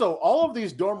 Also, all of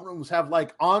these dorm rooms have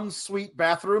like ensuite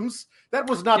bathrooms. That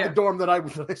was not the dorm that I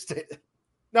stayed in.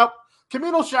 Nope.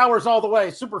 Communal showers all the way.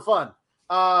 Super fun.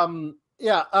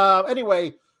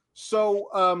 Anyway,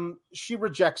 so she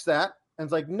rejects that and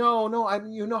it's like, no,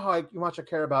 you know how much I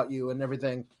care about you and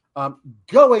everything.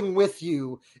 Going with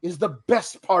you is the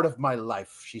best part of my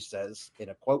life, she says in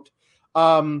a quote.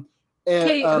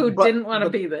 Kate, who didn't want to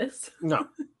be this. No.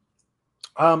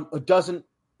 It doesn't,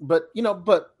 but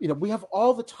we have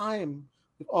all the time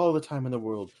in the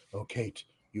world. Oh, Kate,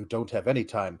 you don't have any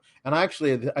time. And I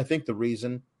think the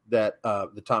reason that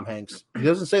the Tom Hanks, he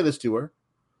doesn't say this to her,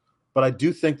 but I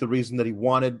do think the reason that he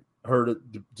wanted her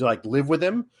to like live with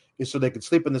him is so they could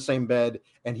sleep in the same bed,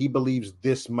 and he believes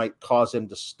this might cause him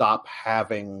to stop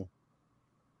having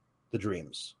the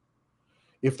dreams.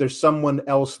 If there's someone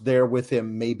else there with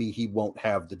him, maybe he won't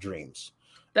have the dreams,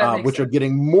 which are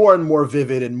getting more and more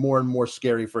vivid and more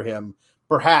scary for him,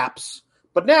 perhaps.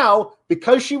 But now,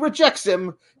 because she rejects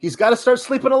him, he's got to start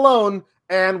sleeping alone,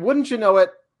 and wouldn't you know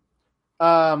it,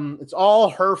 it's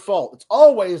all her fault. It's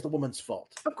always the woman's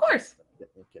fault. Of course.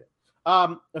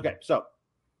 Okay, so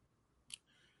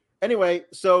anyway,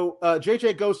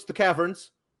 JJ goes to the caverns,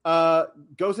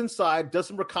 goes inside, does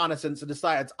some reconnaissance, and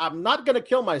decides, I'm not going to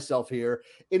kill myself here.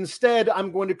 Instead,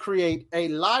 I'm going to create a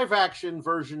live-action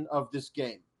version of this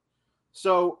game.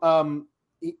 So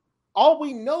all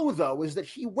we know, though, is that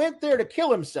he went there to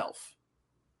kill himself.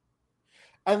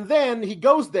 And then he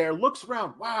goes there, looks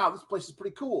around. Wow, this place is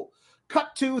pretty cool.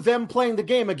 Cut to them playing the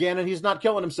game again, and he's not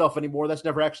killing himself anymore. That's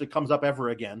never actually comes up ever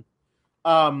again.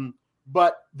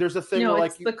 But there's a thing where,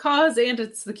 it's the cause and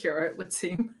it's the cure, it would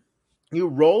seem. You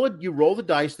roll the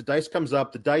dice. The dice comes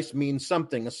up. The dice means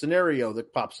something, a scenario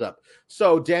that pops up.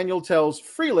 So Daniel tells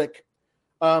Freelich,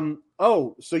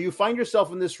 so you find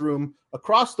yourself in this room.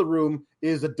 Across the room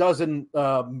is a dozen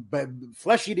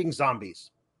flesh-eating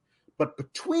zombies. But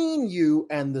between you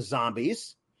and the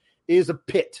zombies is a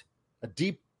pit, a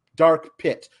deep, dark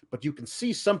pit. But you can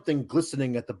see something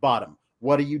glistening at the bottom.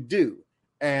 What do?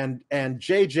 And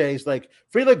JJ's like,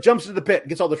 Freelich jumps into the pit and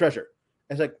gets all the treasure.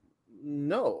 And it's like,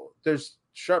 no, there's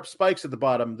sharp spikes at the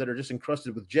bottom that are just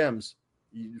encrusted with gems.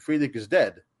 Freelich is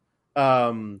dead.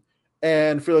 And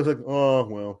Freelich's like, oh,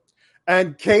 well.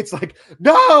 And Kate's like,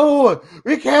 no,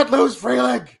 we can't lose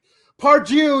Freelich.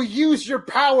 Pardieu, use your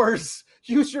powers.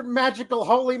 Use your magical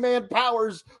holy man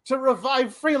powers to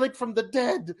revive Freelich from the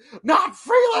dead. Not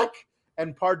Freelich.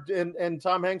 And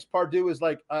Tom Hanks' Pardieu is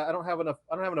like, I don't have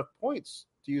enough points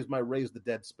to use my raise the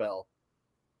dead spell.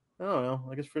 Oh, well,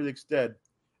 I guess Freelich's dead.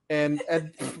 And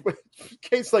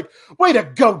Kate's like, way to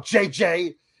go,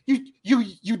 JJ.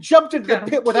 You jumped into the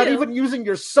pit without even using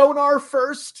your sonar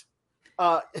first.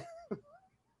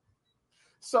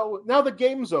 So now the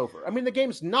game's over. I mean, the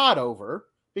game's not over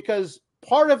because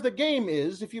part of the game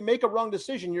is if you make a wrong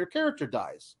decision, your character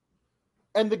dies.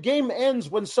 And the game ends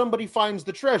when somebody finds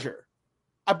the treasure.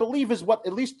 I believe is what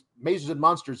at least Mazes and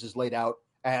Monsters is laid out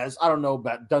as. I don't know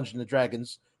about Dungeons and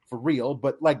Dragons for real,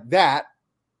 but like that.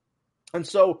 And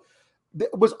so there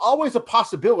was always a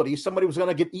possibility somebody was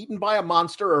going to get eaten by a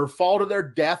monster or fall to their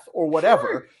death or whatever.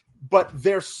 Sure. But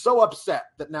they're so upset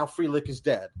that now Freelich is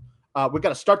dead. We've got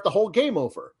to start the whole game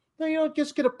over. No,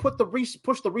 just going to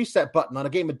push the reset button on a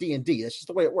game of D&D. That's just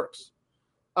the way it works.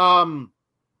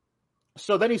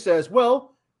 So then he says,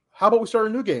 well, how about we start a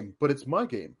new game? But it's my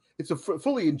game. It's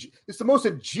it's the most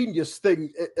ingenious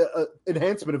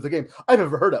enhancement of the game I've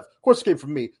ever heard of. Of course, it came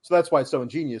from me, so that's why it's so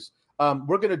ingenious.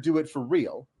 We're going to do it for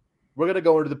real. We're going to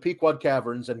go into the Pequod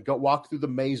Caverns and go walk through the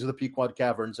maze of the Pequod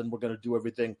Caverns, and we're going to do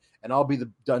everything. And I'll be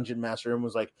the dungeon master. And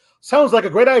was like, sounds like a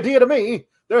great idea to me.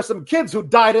 There are some kids who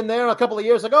died in there a couple of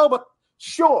years ago, but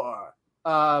sure.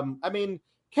 I mean,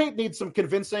 Kate needs some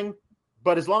convincing,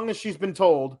 but as long as she's been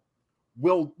told,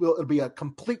 it'll be a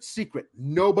complete secret.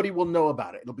 Nobody will know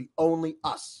about it. It'll be only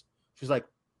us. She's like,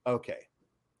 okay.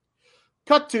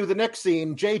 Cut to the next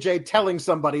scene, JJ telling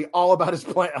somebody all about his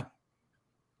plan.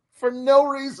 for no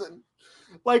reason.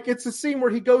 Like, it's a scene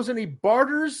where he goes and he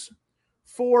barters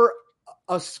for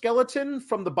a skeleton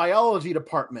from the biology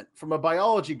department, from a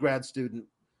biology grad student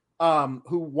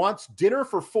who wants dinner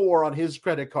for 4 on his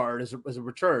credit card as a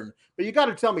return. But you got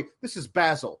to tell me, this is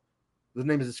Basil. The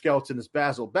name of the skeleton is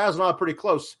Basil. Basil and I are pretty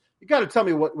close. You got to tell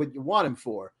me what you want him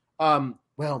for.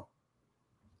 Well,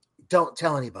 don't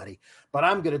tell anybody, but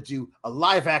I'm going to do a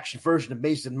live-action version of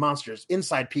Mason Monsters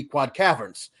inside Pequod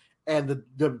Caverns. And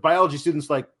the biology student's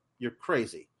like, you're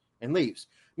crazy, and leaves.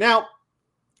 Now,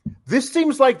 this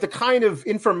seems like the kind of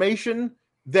information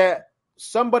that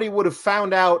somebody would have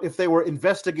found out if they were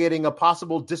investigating a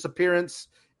possible disappearance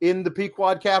in the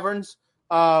Pequod Caverns.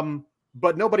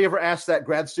 But nobody ever asked that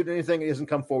grad student anything. It doesn't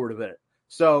come forward with it.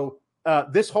 So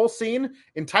this whole scene,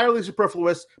 entirely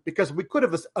superfluous, because we could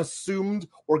have assumed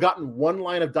or gotten one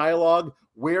line of dialogue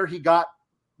where he got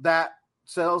that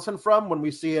skeleton from when we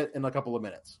see it in a couple of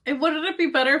minutes. And wouldn't it be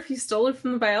better if he stole it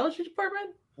from the biology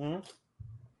department? Mm-hmm.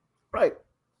 Right.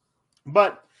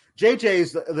 But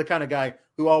JJ's the kind of guy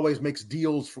who always makes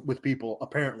deals with people,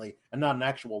 apparently, and not an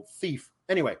actual thief.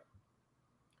 Anyway,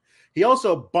 he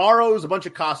also borrows a bunch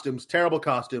of costumes, terrible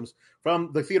costumes,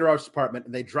 from the theater arts department,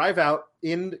 and they drive out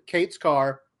in Kate's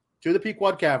car to the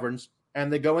Pequod Caverns,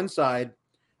 and they go inside.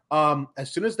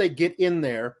 As soon as they get in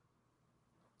there,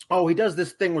 he does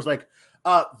this thing where it's like,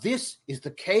 this is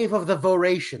the cave of the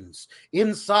Vorations.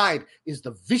 Inside is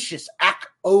the vicious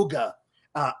Ak-Oga.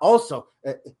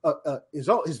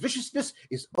 His viciousness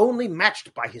is only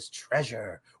matched by his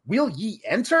treasure. Will ye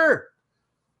enter?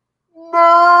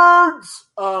 Nerds!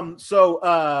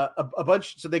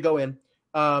 So they go in,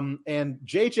 and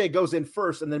JJ goes in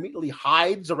first and then immediately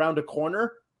hides around a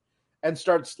corner and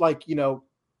starts,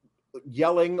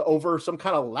 yelling over some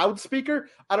kind of loudspeaker.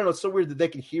 I don't know. It's so weird that they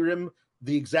can hear him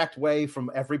the exact way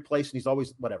from every place, and he's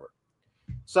always whatever.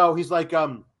 So he's like,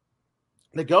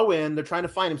 they go in, they're trying to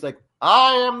find him. He's like,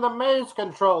 I am the maze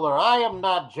controller. I am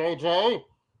not JJ.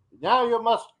 Now you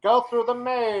must go through the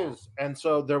maze. And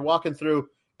so they're walking through,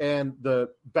 and the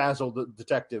Basil, the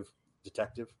detective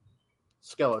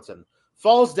skeleton,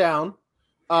 falls down.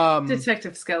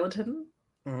 Detective skeleton?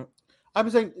 I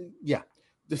was saying, yeah.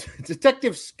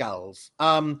 Detective Skulls.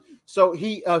 So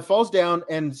he falls down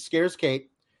and scares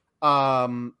Kate.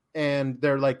 And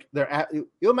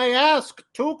you may ask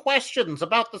 2 questions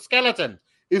about the skeleton.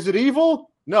 Is it evil?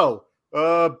 No.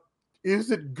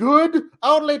 Is it good?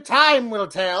 Only time will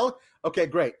tell. Okay,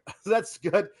 great. That's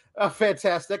good.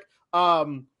 Fantastic.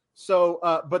 But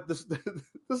the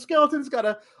skeleton's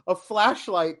got a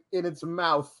flashlight in its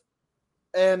mouth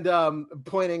and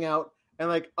pointing out and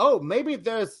like, oh, maybe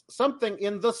there's something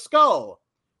in the skull.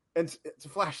 And it's a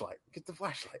flashlight. Get the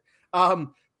flashlight.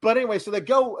 But anyway, so they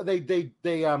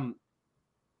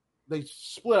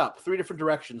split up 3 different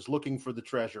directions looking for the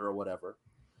treasure or whatever.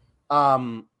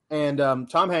 Tom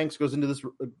Hanks goes into this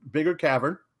bigger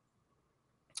cavern.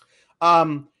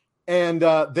 And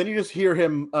then you just hear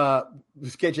him,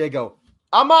 KJ go,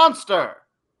 a monster,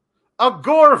 a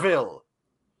Gorville.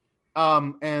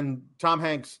 And Tom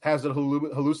Hanks has a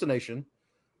hallucination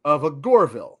of a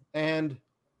Gorville, and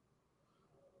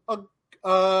a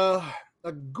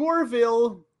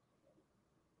Gorville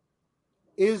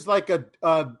is like it's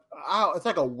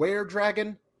like a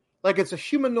were-dragon. Like it's a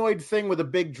humanoid thing with a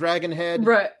big dragon head.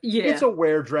 Right. Yeah. It's a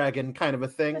were-dragon kind of a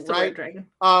thing, It's right? A were-dragon.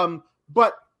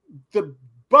 But the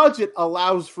budget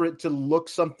allows for it to look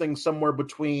something somewhere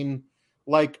between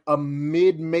like a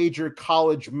mid-major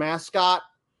college mascot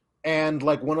and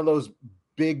like one of those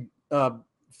big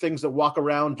things that walk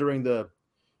around during the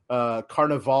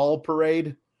Carnival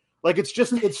parade. Like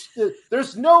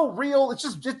there's no real. It's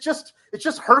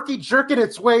just herky jerking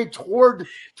its way toward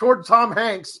Tom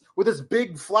Hanks with his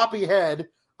big floppy head.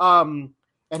 And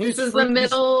this is the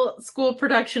middle school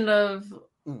production of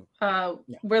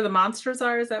Where the Monsters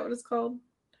Are. Is that what it's called?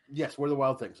 Yes, Where the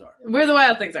Wild Things Are. Where the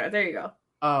Wild Things Are. There you go.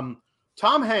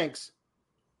 Tom Hanks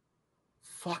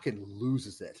fucking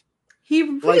loses it. He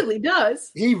really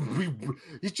does.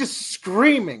 He's just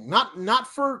screaming, not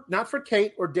for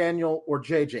Kate or Daniel or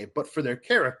JJ, but for their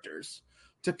characters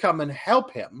to come and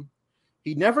help him.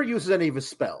 He never uses any of his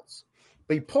spells,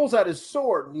 but he pulls out his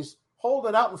sword and he's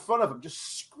holding it out in front of him,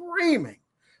 just screaming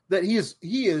that he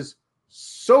is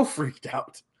so freaked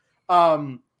out.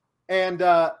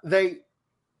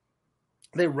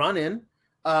 They run in,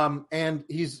 and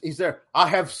he's there. I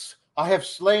have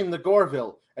slain the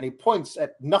Gorville. And he points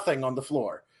at nothing on the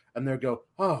floor, and they go,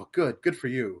 "Oh, good for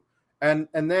you." And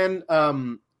then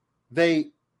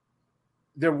they're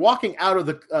walking out of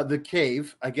the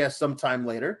cave, I guess, sometime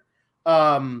later.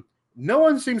 No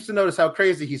one seems to notice how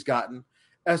crazy he's gotten,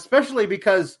 especially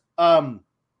because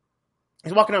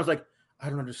He's walking out. I was like, I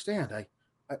don't understand.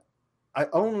 I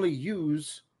only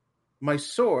use my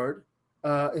sword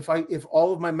if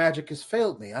all of my magic has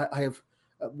failed me. I have.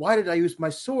 Why did I use my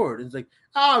sword? And it's like,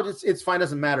 oh, it's fine.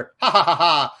 Doesn't matter. Ha ha ha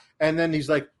ha. And then he's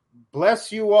like,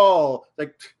 bless you all.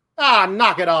 Like,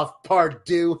 knock it off,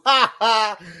 Pardue. Ha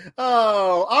ha.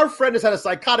 Oh, our friend has had a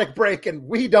psychotic break and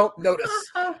we don't notice.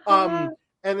 And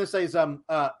this says,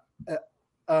 my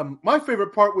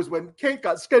favorite part was when Kate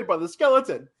got skinned by the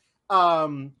skeleton.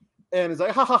 And it's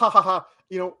like, ha ha ha ha ha.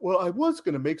 Well, I was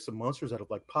going to make some monsters out of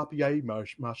like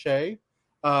papier-mâché.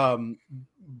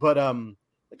 But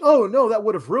oh no, that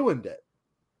would have ruined it.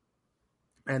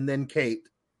 And then Kate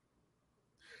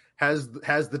has the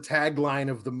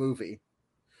tagline of the movie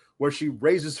where she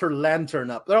raises her lantern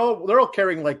up. They're all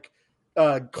carrying like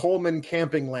Coleman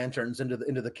camping lanterns into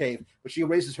the cave, but she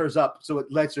raises hers up so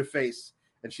it lights her face,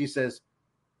 and she says,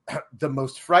 "The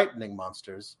most frightening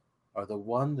monsters are the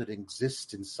one that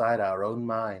exist inside our own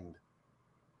mind."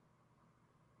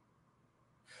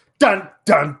 Dun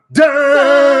dun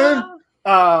dun.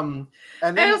 And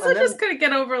then, I also just couldn't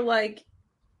get over like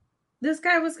this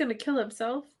guy was going to kill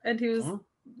himself, and he was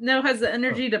now has the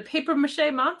energy to paper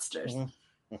mache monsters.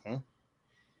 We're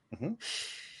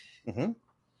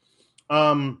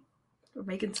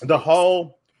making the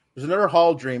Hall. There's another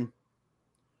Hall dream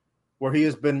where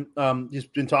he's been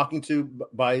talking to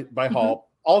by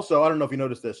Hall. Also, I don't know if you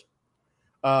noticed this.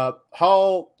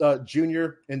 Hall Jr.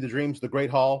 in the dreams, the Great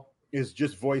Hall, is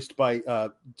just voiced by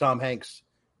Tom Hanks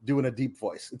doing a deep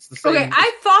voice. It's the same. Okay,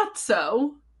 I thought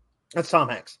so. That's Tom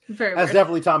Hanks. Very That's weird.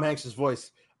 definitely Tom Hanks'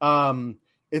 voice.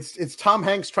 It's Tom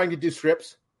Hanks trying to do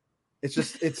scripts. It's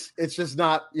just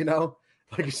not,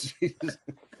 like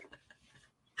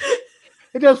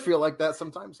it does feel like that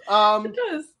sometimes. It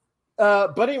does.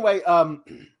 But anyway, a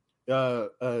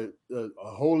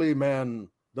holy man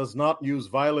does not use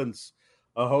violence.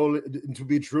 To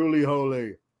be truly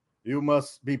holy, you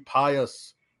must be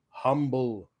pious,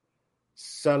 humble,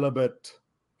 celibate.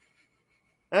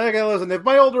 Okay, listen. If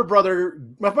my older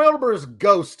brother's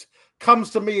ghost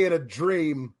comes to me in a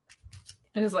dream,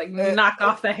 and it's like knock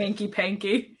off the hanky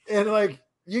panky, and like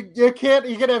you can't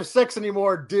have sex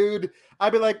anymore, dude.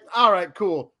 I'd be like, all right,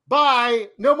 cool, bye.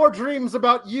 No more dreams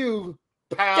about you,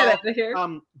 pal. Get out of here.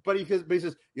 But he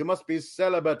says you must be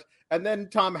celibate, and then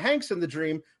Tom Hanks in the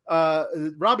dream,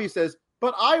 Robbie says,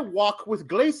 but I walk with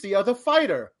Glacia the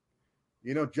fighter.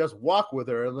 You don't just walk with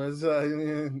her.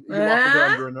 You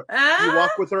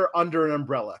walk with her under an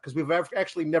umbrella, because we've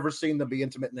actually never seen them be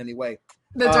intimate in any way.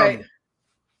 That's right.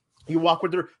 You walk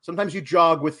with her. Sometimes you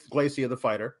jog with Glacia the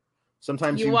fighter.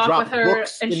 Sometimes you walk drop with her,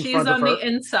 books and in she's front on of her. the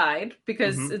inside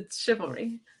because it's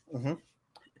chivalry.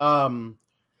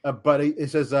 But it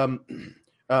says,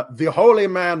 the holy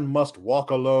man must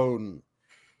walk alone.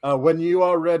 When you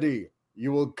are ready,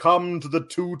 you will come to the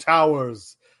 2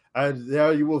 towers, and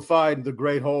there you will find the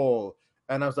Great Hall.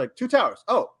 And I was like, 2 towers?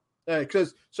 Oh,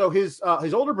 because his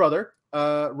older brother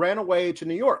ran away to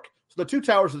New York. So the 2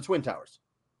 towers are the Twin Towers.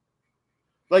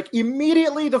 Like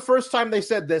immediately the first time they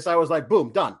said this, I was like,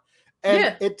 boom, done.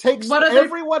 And it takes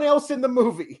everyone else in the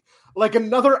movie like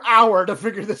another hour to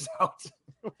figure this out.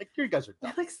 Like, you guys are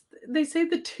dumb. They say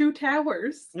the 2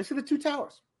 towers. They say the 2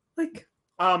 towers. Like,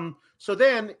 so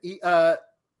then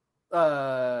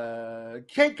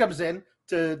Kate comes in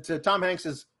to Tom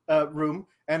Hanks's room,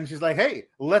 and she's like, hey,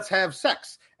 let's have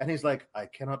sex. And he's like, I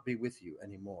cannot be with you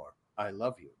anymore. I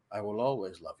love you. I will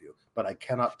always love you, but I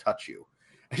cannot touch you.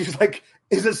 And she's like,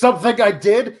 is it something I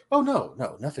did? Oh, no,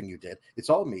 nothing you did. It's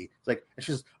all me. It's like, and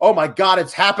she's, oh my God,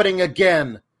 it's happening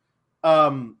again.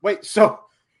 Wait, so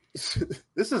this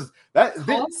is that.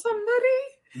 Call somebody?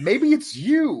 Maybe it's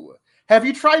you. Have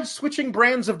you tried switching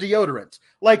brands of deodorant?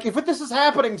 Like, if this is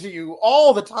happening to you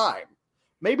all the time,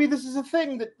 maybe this is a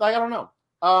thing that, like, I don't know.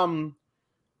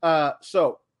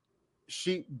 So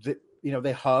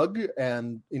they hug,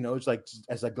 and it's like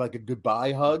as like a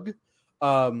goodbye hug.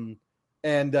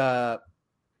 And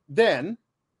then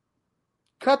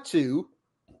cut to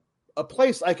a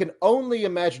place I can only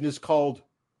imagine is called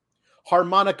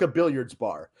Harmonica Billiards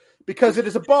Bar, because it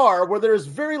is a bar where there is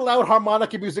very loud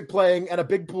harmonica music playing and a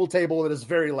big pool table that is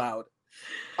very loud.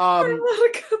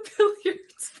 Harmonica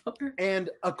Billiards Bar. And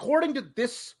according to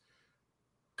this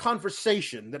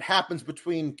conversation that happens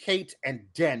between Kate and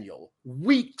Daniel,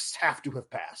 weeks have to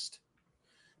have passed.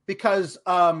 Because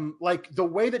like the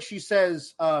way that she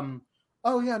says,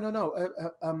 oh yeah, no.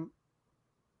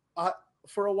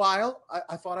 For a while,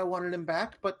 I thought I wanted him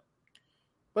back, but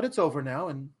it's over now,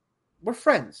 and we're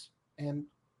friends, and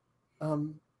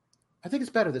I think it's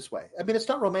better this way. I mean, it's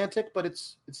not romantic, but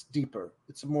it's deeper.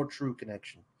 It's a more true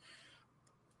connection.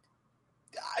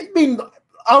 I mean,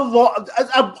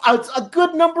 a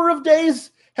good number of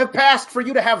days have passed for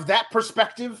you to have that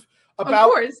perspective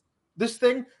about this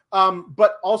thing.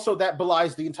 But also that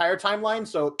belies the entire timeline,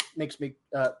 so it makes me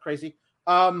crazy.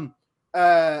 So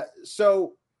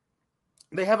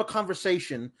they have a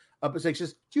conversation. But she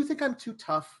says, "Do you think I'm too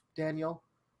tough, Daniel?"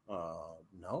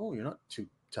 No, you're not too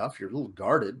tough. You're a little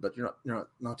guarded, but you're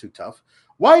not too tough.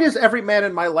 Why does every man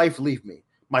in my life leave me?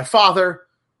 My father,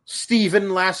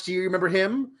 Steven, last year, remember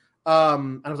him?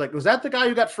 And I was like, was that the guy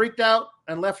who got freaked out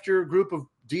and left your group of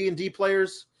D&D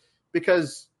players?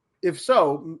 Because if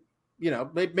so,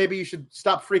 maybe you should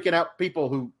stop freaking out people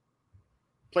who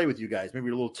play with you guys. Maybe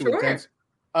you're a little too intense.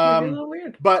 A little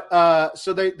weird. But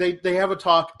so they have a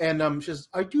talk, and she says,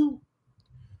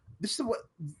 this is what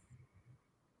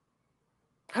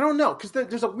I don't know, because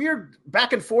there's a weird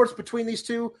back and forth between these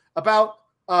two about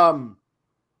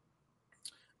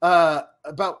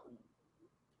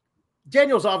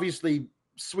Daniel's obviously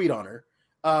sweet on her,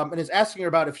 and is asking her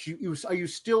about if you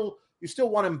still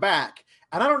want him back.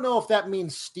 And I don't know if that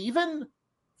means Steven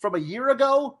from a year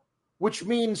ago, which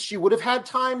means she would have had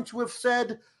time to have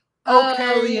said,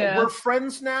 okay, we're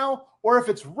friends now, or if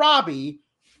it's Robbie,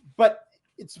 but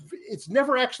it's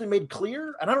never actually made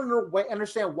clear, and I don't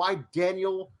understand why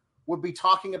Daniel would be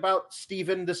talking about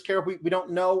Steven, this character we don't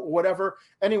know, or whatever.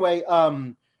 Anyway,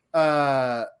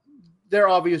 they're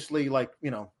obviously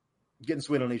getting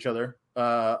sweet on each other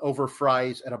over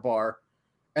fries at a bar,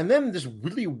 and then this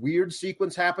really weird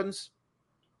sequence happens.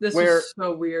 This is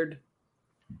so weird.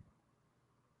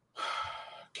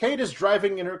 Kate is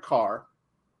driving in her car,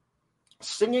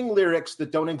 singing lyrics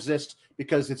that don't exist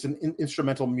because it's an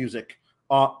instrumental music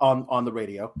on the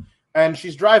radio, and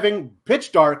she's driving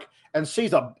pitch dark and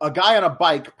sees a guy on a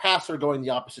bike pass her going the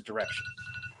opposite direction,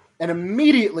 and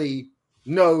immediately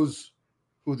knows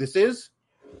who this is,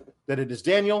 that it is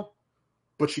Daniel,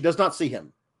 but she does not see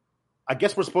him. I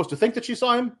guess we're supposed to think that she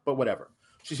saw him, but whatever.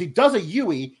 She does a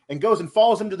Yui and goes and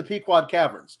falls into the Pequod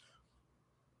Caverns.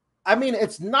 I mean,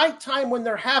 it's nighttime when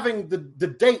they're having the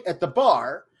date at the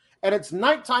bar, and it's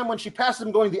nighttime when she passes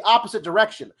him going the opposite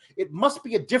direction. It must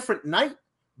be a different night,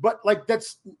 but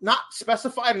that's not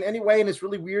specified in any way, and it's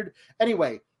really weird.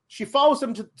 Anyway, she follows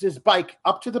him to his bike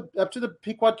up to the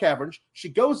Pequod Caverns. She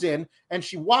goes in and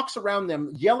she walks around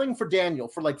them yelling for Daniel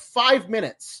for 5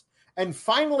 minutes. And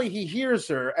finally he hears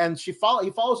her, and he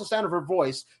follows the sound of her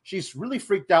voice. She's really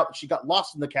freaked out that she got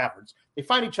lost in the caverns. They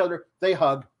find each other, they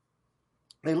hug.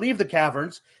 They leave the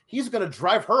caverns. He's going to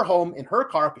drive her home in her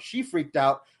car because she freaked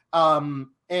out.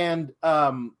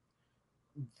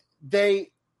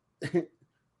 They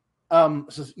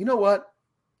says, you know what?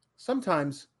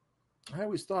 Sometimes I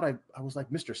always thought I was like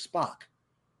Mr. Spock.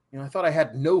 I thought I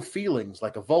had no feelings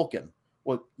like a Vulcan.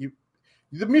 Well,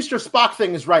 the Mr. Spock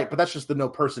thing is right, but that's just the no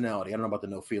personality. I don't know about the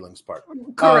no feelings part.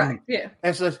 Correct. Yeah.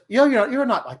 And says, you're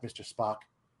not like Mr. Spock.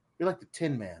 You're like the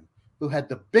Tin Man, who had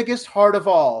the biggest heart of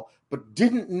all, but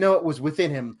didn't know it was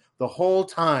within him the whole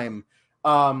time.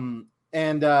 And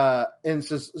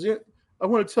says, I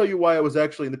want to tell you why I was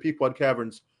actually in the Pequod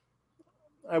Caverns.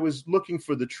 I was looking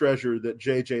for the treasure that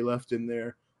JJ left in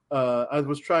there. I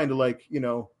was trying to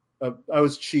I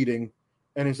was cheating.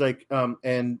 And he's like,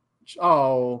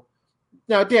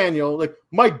 now Daniel,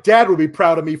 my dad would be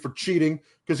proud of me for cheating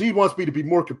because he wants me to be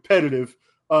more competitive.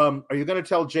 Are you going to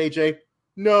tell JJ?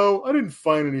 No, I didn't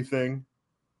find anything.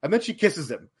 And then she kisses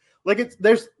him.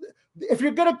 If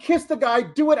you're going to kiss the guy,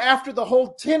 do it after the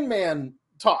whole Tin Man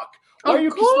talk. Why are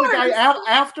you kissing the guy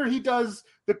after he does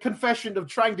the confession of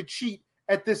trying to cheat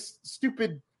at this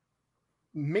stupid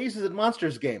Mazes and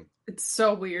Monsters game? It's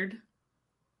so weird.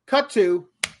 Cut to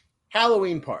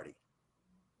Halloween party.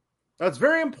 Now, it's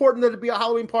very important that it be a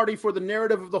Halloween party for the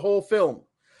narrative of the whole film.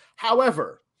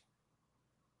 However,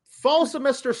 fall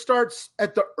semester starts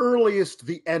at the earliest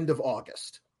the end of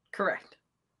August. Correct.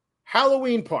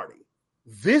 Halloween party.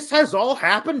 This has all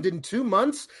happened in 2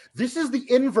 months? This is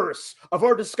the inverse of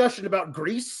our discussion about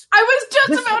Greece? I was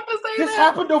just about to say that. This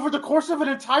happened over the course of an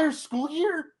entire school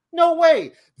year? No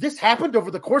way. This happened over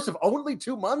the course of only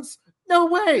 2 months? No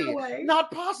way. No way.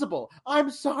 Not possible. I'm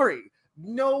sorry.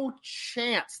 No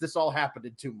chance this all happened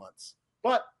in 2 months.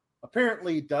 But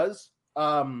apparently it does.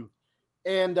 Robbie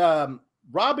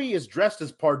is dressed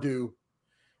as Pardue,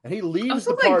 and he leaves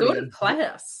the party. Go to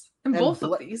class in both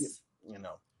of these.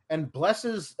 And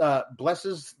blesses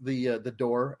the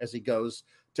door as he goes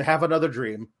to have another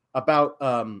dream about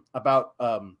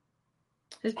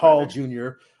Paul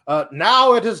Jr.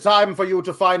 Now it is time for you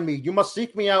to find me. You must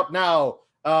seek me out now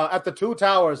at the 2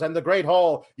 towers and the Great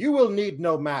Hall. You will need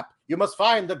no map. You must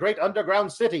find the great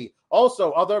underground city.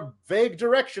 Also, other vague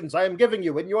directions I am giving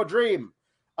you in your dream.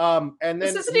 And then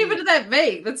this isn't even that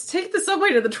vague. Let's take the subway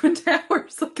to the Twin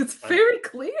Towers. Like, it's very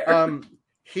clear.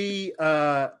 He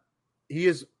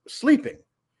is sleeping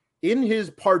in his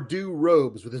Pardue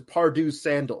robes with his Pardue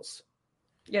sandals.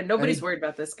 Yeah, nobody's worried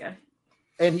about this guy.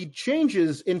 And he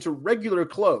changes into regular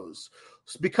clothes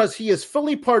because he is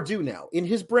fully Pardue now in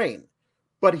his brain.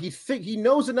 But he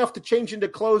knows enough to change into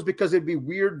clothes because it'd be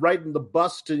weird riding the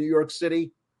bus to New York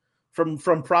City from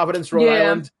Providence, Rhode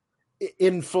Island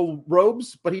in full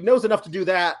robes. But he knows enough to do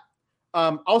that.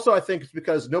 Also, I think it's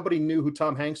because nobody knew who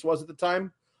Tom Hanks was at the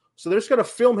time. So they're just going to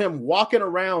film him walking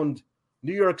around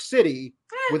New York City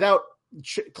without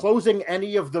closing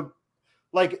any of the...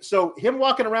 Like, so him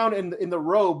walking around in the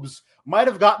robes might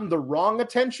have gotten the wrong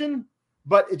attention,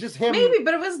 but it just him... Maybe,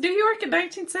 but it was New York in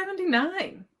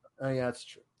 1979. Oh, yeah, that's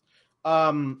true.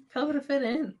 How would it fit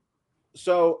in?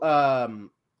 So,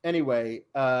 anyway,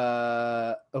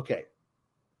 okay.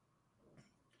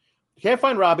 Can't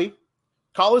find Robbie.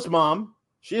 Call his mom.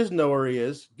 She doesn't know where he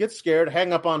is. Get scared.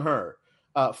 Hang up on her.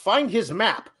 Find his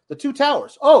map. The Two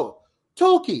Towers. Oh,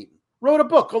 Tolkien wrote a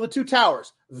book called The Two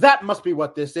Towers. That must be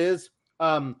what this is.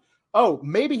 Oh,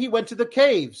 maybe he went to the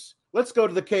caves. Let's go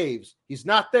to the caves. He's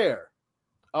not there.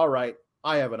 All right.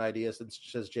 I have an idea,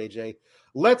 says JJ.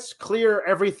 Let's clear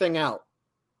everything out.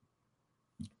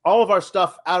 All of our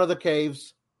stuff out of the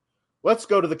caves. Let's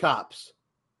go to the cops.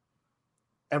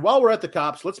 And while we're at the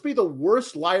cops, let's be the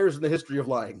worst liars in the history of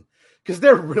lying, because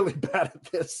they're really bad at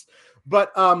this.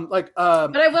 But but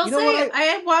I will say,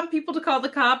 I want people to call the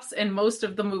cops in most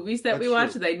of the movies that we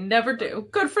watch. They never do.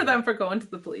 Good for them for going to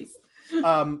the police.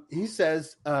 He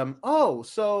says, oh,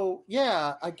 so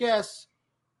yeah, I guess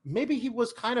maybe he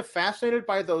was kind of fascinated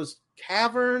by those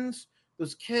caverns,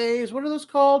 those caves. What are those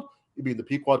called? You mean the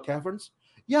Pequot Caverns?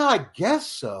 Yeah, I guess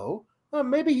so.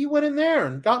 Maybe he went in there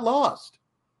and got lost.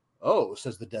 Oh,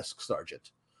 says the desk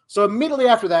sergeant. So immediately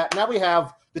after that, now we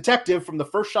have detective from the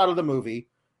first shot of the movie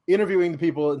interviewing the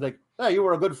people. Like, hey, you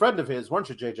were a good friend of his, weren't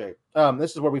you, JJ?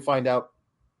 This is where we find out.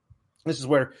 This is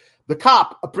where the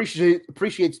cop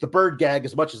appreciates the bird gag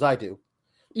as much as I do.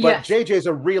 But JJ's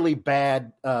a really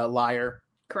bad liar.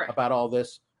 Correct. About all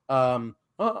this. I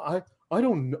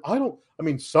don't. I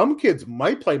mean, some kids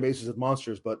might play Maces and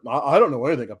Monsters, but I don't know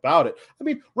anything about it. I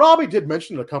mean, Robbie did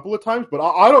mention it a couple of times, but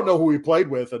I don't know who he played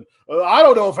with, and I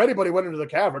don't know if anybody went into the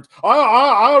caverns.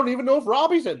 I don't even know if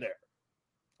Robbie's in there.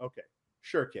 Okay,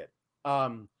 sure, kid.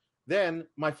 Then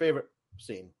my favorite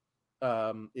scene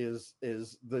is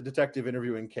the detective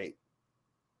interviewing Kate.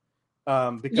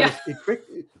 Because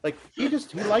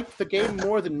he liked the game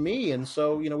more than me, and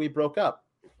so we broke up.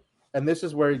 And this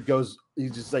is where he goes.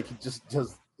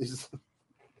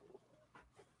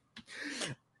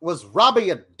 Was Robbie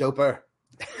a doper?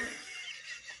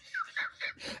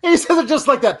 He says it just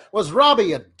like that. Was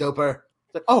Robbie a doper?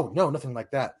 It's like, oh no, nothing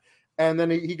like that. And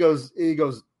then he goes,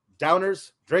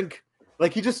 downers, drink.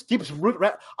 Like he just keeps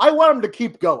I want him to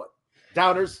keep going.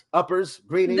 Downers, uppers,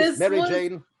 greenies, Mary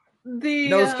Jane, the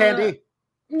nose candy,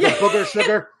 the booger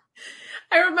sugar.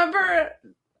 I remember.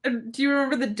 Do you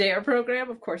remember the DARE program?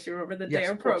 Of course you remember the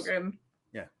DARE program.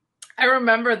 Yeah. I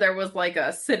remember there was like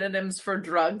a synonyms for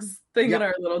drugs thing in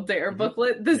our little DARE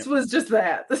booklet. This was just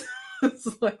that.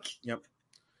 It's like... Yep.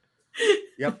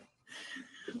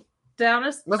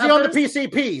 Downers. Was he on the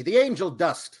PCP? The angel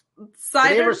dust. Cider.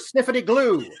 Did he ever sniffity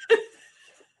glue?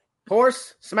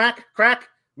 Horse, smack, crack,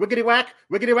 wiggity whack.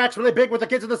 Wiggity whack's really big with the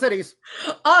kids in the cities.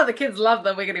 Oh, the kids love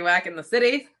the wiggity whack in the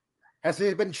city. Has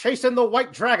he been chasing the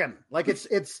white dragon? Like it's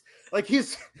like he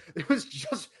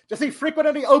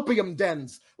frequented any opium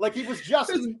dens. Like he was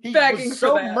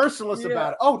so merciless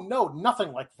about it. Oh no,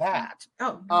 nothing like that.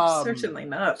 Oh, certainly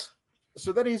not.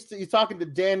 So then he's talking to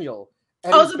Daniel.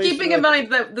 Also keeping in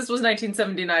mind that this was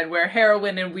 1979, where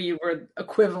heroin and weed were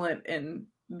equivalent in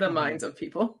the minds of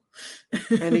people.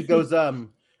 And he goes,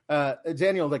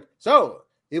 Daniel, like, so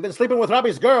you've been sleeping with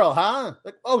Robbie's girl, huh?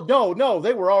 Like, oh, no,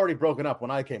 they were already broken up when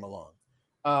I came along.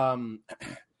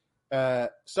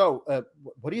 So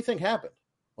what do you think happened?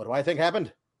 What do I think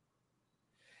happened?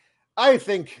 I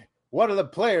think one of the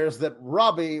players that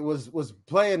Robbie was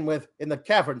playing with in the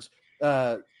caverns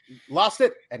lost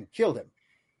it and killed him.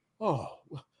 Oh,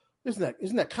 isn't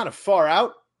that kind of far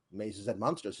out? Mazes and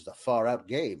Monsters is a far out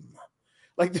game.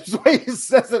 Like this way he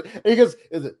says it. He goes,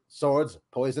 is it swords,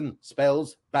 poison,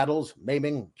 spells, battles,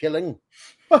 maiming, killing?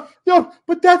 No,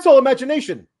 but that's all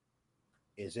imagination.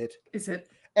 Is it? Is it?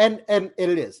 And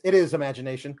it is. It is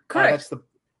imagination. Correct.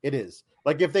 It is.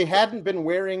 Like if they hadn't been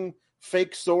wearing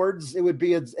fake swords, it would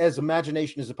be as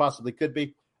imagination as it possibly could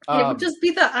be. It would just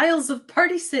be the Isles of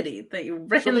Party City that you ran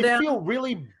down. So they feel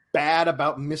really bad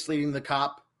about misleading the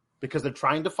cop because they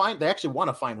actually want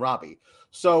to find Robbie.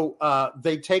 So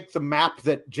they take the map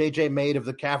that JJ made of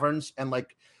the caverns and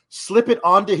like slip it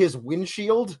onto his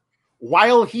windshield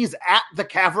while he's at the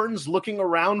caverns looking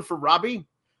around for Robbie.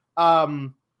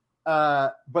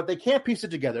 But they can't piece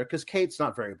it together because Kate's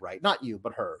not very bright. Not you,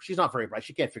 but her. She's not very bright.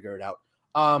 She can't figure it out.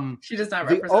 She does not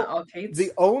represent all Kates.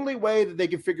 The only way that they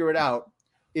can figure it out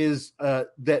is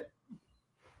that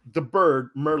the bird,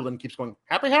 Merlin, keeps going,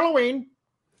 Happy Halloween.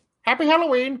 Happy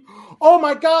Halloween. Oh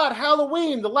my God,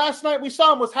 Halloween. The last night we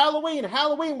saw him was Halloween.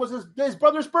 Halloween was his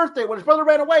brother's birthday when his brother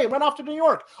ran away and went off to New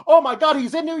York. Oh my God,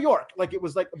 he's in New York. Like it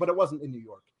was like, but it wasn't in New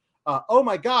York. Oh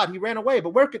my God, he ran away. But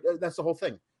where could, that's the whole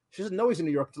thing. She doesn't know he's in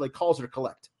New York until he calls her to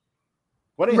collect.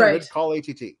 1-800, call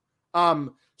ATT.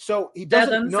 So he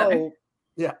doesn't know.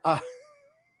 Yeah.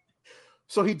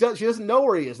 So she doesn't know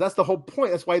where he is. That's the whole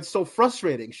point. That's why it's so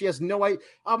frustrating. She has no idea.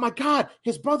 Oh my God,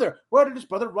 his brother. Where did his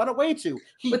brother run away to?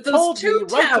 He with told those two me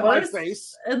right to my towers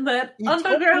face. in that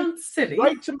underground city.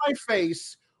 Right to my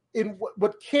face in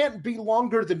what can't be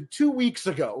longer than 2 weeks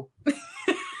ago.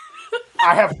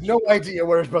 I have no idea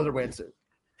where his brother went to.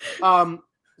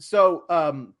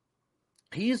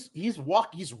 He's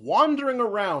wandering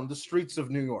around the streets of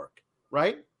New York,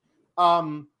 right?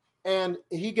 And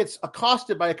he gets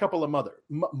accosted by a couple of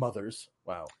mothers.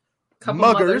 Wow.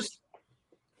 Muggers.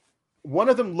 One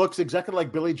of them looks exactly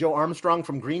like Billy Joe Armstrong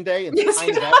from Green Day. And yes,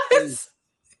 he does.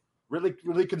 Really,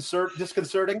 really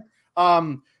disconcerting.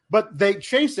 But they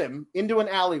chase him into an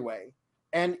alleyway.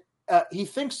 And he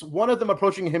thinks one of them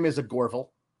approaching him is a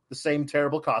Gorville, the same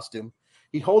terrible costume.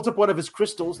 He holds up one of his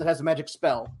crystals that has a magic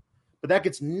spell. But that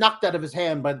gets knocked out of his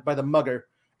hand by the mugger.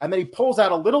 And then he pulls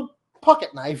out a little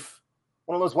pocket knife.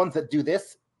 One of those ones that do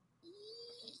this.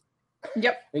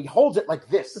 Yep. And he holds it like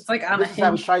this. It's like on this is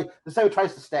how he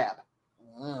tries to stab.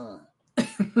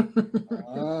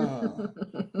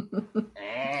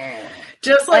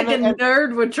 Just like a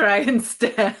nerd would try and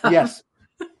stab. Yes.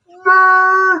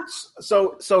 Nerds!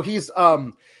 So he's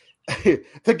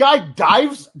the guy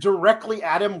dives directly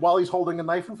at him while he's holding a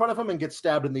knife in front of him and gets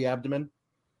stabbed in the abdomen.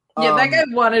 Yeah, that guy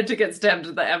wanted to get stabbed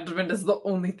in the abdomen is the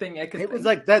only thing I could think. It was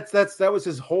like that was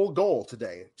his whole goal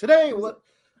today. Today,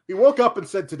 he woke up and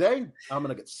said, "Today, I'm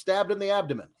gonna get stabbed in the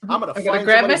abdomen. I'm gonna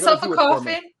grab myself a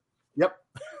coffee. Yep.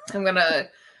 I'm gonna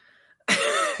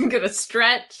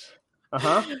stretch.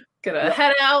 Gonna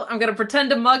head out. I'm gonna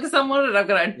pretend to mug someone, and I'm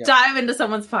gonna dive into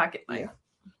someone's pocket knife.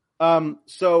 Yeah.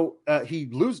 So he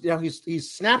loses. You know,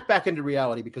 he's snapped back into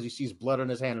reality because he sees blood on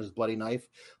his hand and his bloody knife,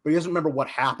 but he doesn't remember what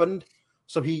happened.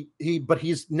 So he's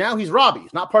Robbie.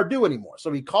 He's not Pardue anymore.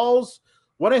 So he calls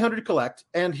 1-800-COLLECT,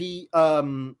 and he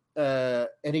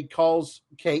calls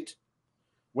Kate,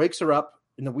 wakes her up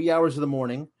in the wee hours of the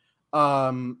morning.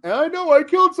 And I know I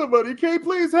killed somebody. Kate,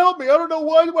 please help me. I don't know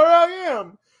where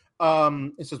I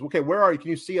am. It says, okay, where are you? Can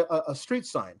you see a street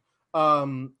sign?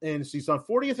 And she's on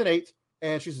 40th and 8th,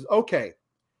 and she says, okay,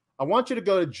 I want you to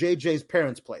go to JJ's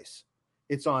parents' place.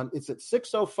 It's at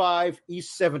 605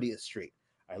 East 70th Street.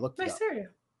 I looked it up.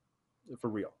 For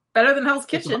real. Better than Hell's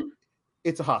Kitchen.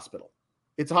 It's a hospital.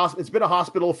 It's been a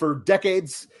hospital for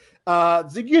decades.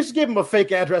 You just gave them a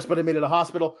fake address, but it made it a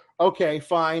hospital. Okay,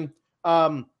 fine.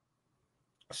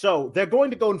 So they're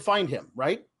going to go and find him,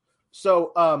 right?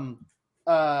 So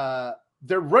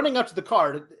they're running up to the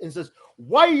car and says,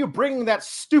 "Why are you bringing that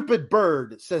stupid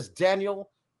bird?" says Daniel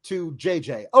to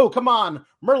JJ. "Oh, come on.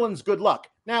 Merlin's good luck."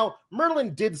 Now,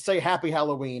 Merlin did say Happy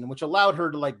Halloween, which allowed her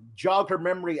to like jog her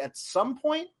memory at some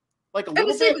point, like a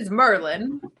little bit. It was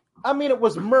Merlin. I mean, it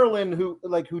was Merlin who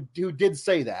did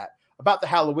say that about the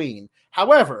Halloween.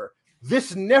 However,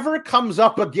 this never comes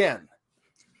up again.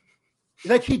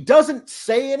 Like, he doesn't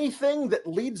say anything that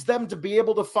leads them to be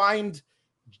able to find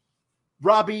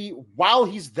Robbie while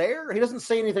he's there. He doesn't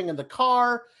say anything in the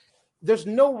car. There's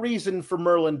no reason for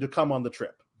Merlin to come on the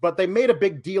trip, but they made a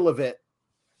big deal of it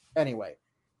anyway.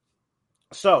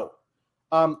 So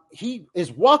he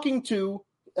is walking to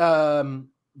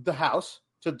the house,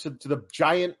 to the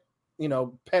giant,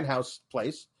 penthouse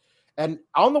place. And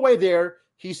on the way there,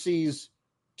 he sees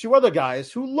two other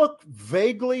guys who look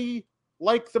vaguely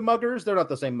like the muggers. They're not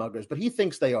the same muggers, but he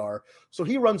thinks they are. So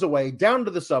he runs away down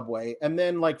to the subway and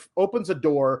then opens a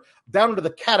door down into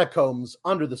the catacombs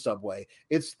under the subway.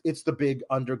 It's the big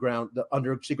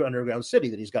secret underground city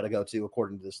that he's got to go to,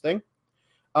 according to this thing.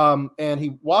 And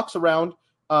he walks around,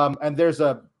 and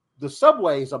the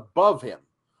subway is above him.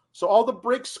 So all the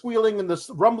brakes squealing and the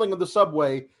rumbling of the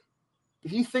subway,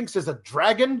 he thinks is a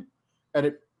dragon, and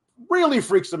it really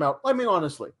freaks him out. I mean,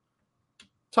 honestly,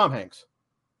 Tom Hanks,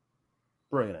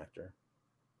 brilliant actor.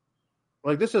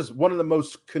 Like, this is one of the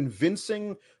most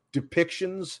convincing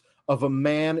depictions of a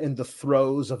man in the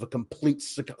throes of a complete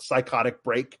psychotic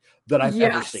break that I've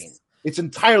ever seen. It's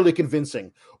entirely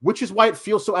convincing, which is why it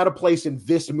feels so out of place in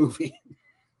this movie.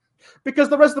 Because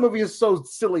the rest of the movie is so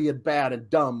silly and bad and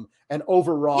dumb and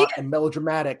overwrought and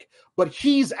melodramatic, but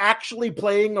he's actually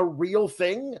playing a real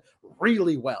thing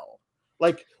really well.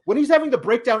 Like when he's having the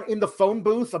breakdown in the phone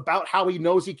booth about how he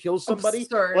knows he kills somebody,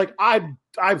 like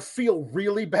I feel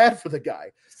really bad for the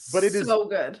guy, but it is so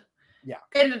good. Yeah.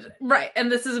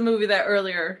 And this is a movie that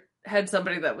earlier had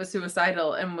somebody that was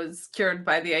suicidal and was cured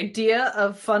by the idea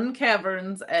of fun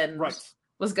caverns and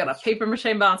was gonna paper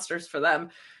mache monsters for them.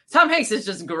 Tom Hanks is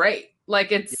just great.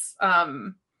 Like it's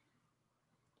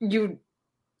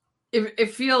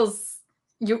it feels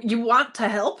you want to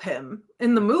help him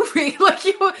in the movie. Like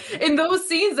you in those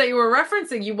scenes that you were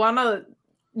referencing, you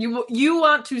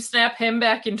want to snap him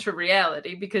back into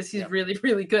reality because he's really,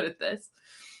 really good at this.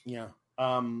 Yeah.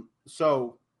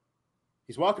 So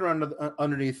he's walking around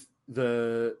underneath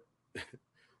in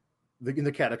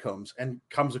the catacombs and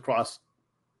comes across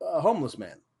a homeless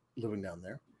man living down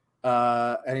there.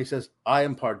 And he says, I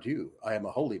am Pardieu. I am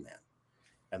a holy man.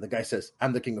 And the guy says,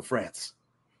 I'm the king of France.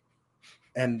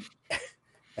 And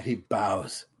he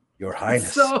bows, Your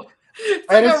Highness. And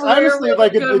it's honestly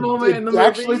like it's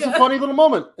a funny little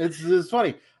moment. It's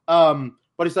funny.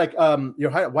 But he's like, Your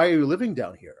Highness, why are you living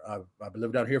down here? I've been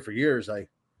living down here for years. I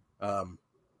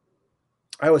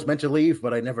was meant to leave,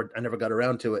 but I never got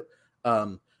around to it.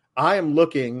 I am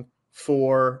looking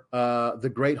for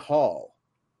the Great Hall.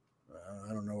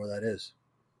 I don't know where that is.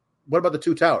 What about the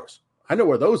two towers? I know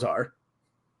where those are.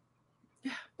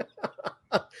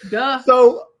 Duh.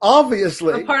 So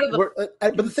obviously, part of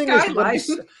but the thing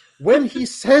is, when he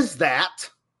says that,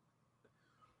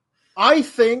 I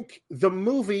think the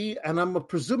movie, and I'm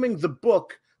presuming the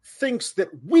book, thinks that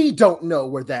we don't know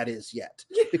where that is yet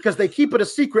because they keep it a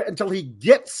secret until he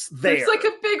gets there. It's like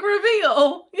a big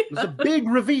reveal. It's a big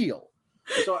reveal.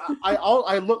 So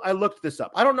I looked this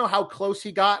up. I don't know how close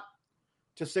he got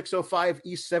to 605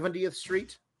 East 70th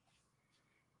Street,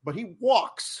 but he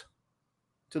walks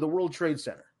to the World Trade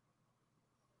Center.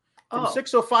 From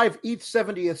 605 East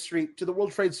 70th Street to the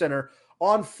World Trade Center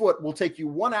on foot will take you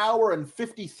 1 hour and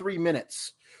 53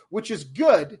 minutes, which is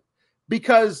good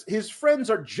because his friends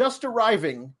are just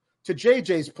arriving to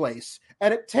JJ's place,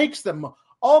 and it takes them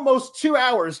almost 2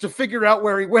 hours to figure out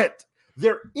where he went.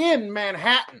 They're in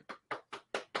Manhattan.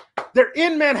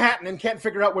 And can't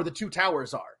figure out where the two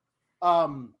towers are.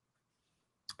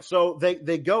 So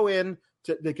they go in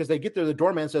because they get there. The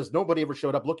doorman says, nobody ever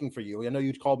showed up looking for you. I know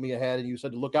you called me ahead and you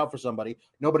said to look out for somebody.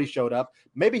 Nobody showed up.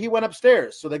 Maybe he went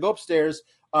upstairs. So they go upstairs.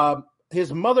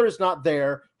 His mother is not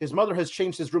there. His mother has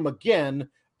changed his room again.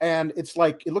 And it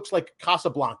looks like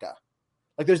Casablanca.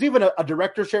 Like there's even a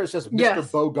director's chair that says Mr.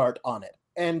 Bogart on it.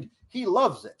 And he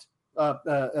loves it.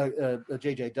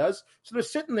 JJ does. So they're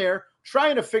sitting there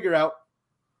trying to figure out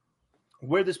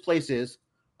where this place is.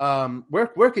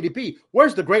 Where could he be?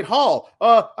 Where's the Great Hall?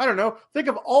 I don't know. Think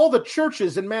of all the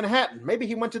churches in Manhattan. Maybe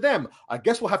he went to them. I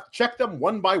guess we'll have to check them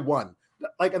one by one.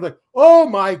 I'm like, oh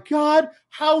my God,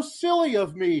 how silly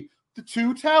of me. The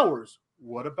two towers.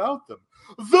 What about them?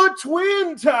 The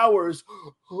Twin Towers.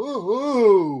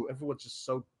 Ooh. Everyone's just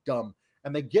so dumb.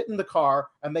 And they get in the car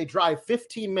and they drive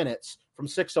 15 minutes from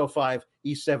 605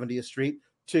 East 70th Street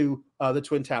to the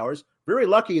Twin Towers. Very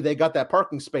lucky they got that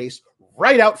parking space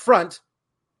right out front.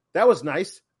 That was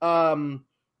nice.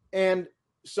 And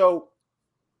so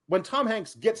when Tom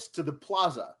Hanks gets to the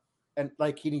plaza and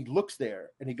he looks there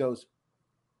and he goes,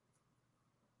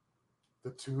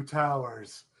 the two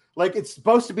towers. Like it's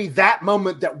supposed to be that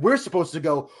moment that we're supposed to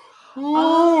go,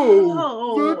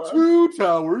 the two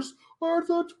towers are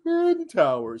the Twin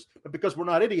Towers. But because we're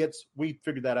not idiots, we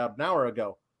figured that out an hour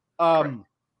ago.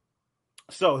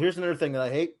 So here's another thing that I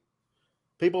hate.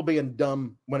 People being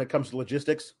dumb when it comes to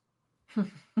logistics.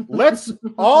 Let's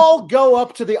all go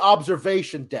up to the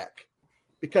observation deck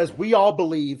because we all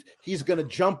believe he's going to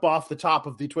jump off the top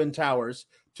of the Twin Towers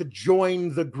to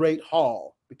join the Great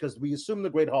Hall because we assume the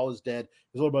Great Hall is dead.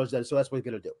 His little brother's dead, so that's what he's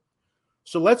going to do.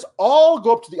 So let's all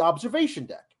go up to the observation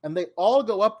deck, and they all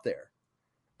go up there,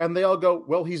 and they all go,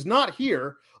 well, he's not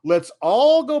here. Let's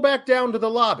all go back down to the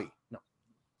lobby. No,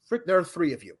 there are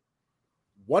three of you.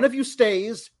 One of you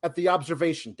stays at the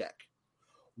observation deck.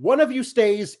 One of you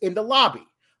stays in the lobby.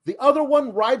 The other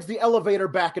one rides the elevator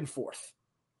back and forth.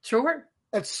 Sure.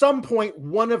 At some point,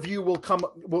 one of you will come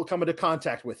into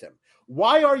contact with him.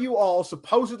 Why are you all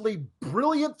supposedly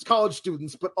brilliant college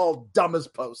students, but all dumb as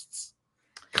posts?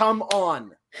 Come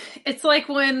on. It's like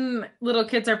when little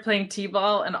kids are playing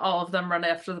t-ball and all of them run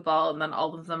after the ball and then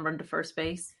all of them run to first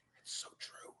base. It's so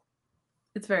true.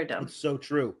 It's very dumb. It's so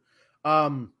true.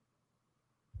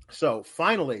 So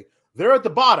finally, they're at the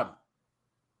bottom,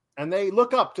 and they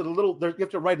look up to the little. You have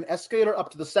to ride an escalator up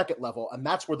to the second level, and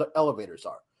that's where the elevators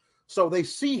are. So they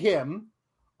see him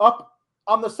up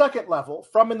on the second level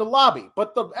from in the lobby,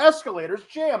 but the escalator's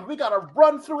jammed. We got to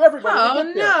run through everybody to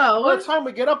get there. No. By the time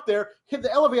we get up there, hit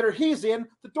the elevator he's in,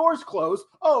 the door's closed.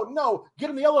 Oh, no, get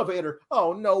in the elevator.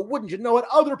 Oh, no, wouldn't you know it?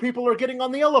 Other people are getting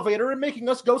on the elevator and making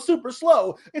us go super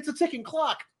slow. It's a ticking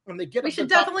clock. And they get. We should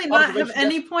definitely not have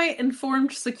any point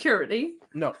informed security.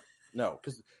 No,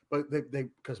 because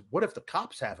what if the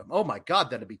cops have him? Oh, my God,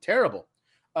 that'd be terrible.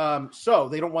 So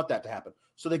they don't want that to happen.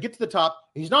 So they get to the top.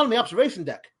 He's not on the observation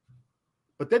deck.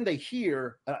 But then they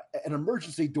hear an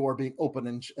emergency door being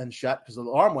opened and shut because the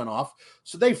alarm went off.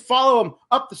 So they follow him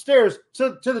up the stairs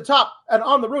to the top and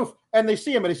on the roof, and they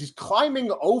see him, and he's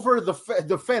climbing over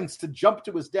the fence to jump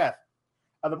to his death.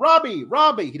 And the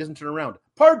Robbie, he doesn't turn around.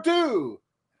 Pardue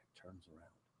turns around.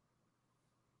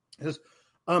 He says,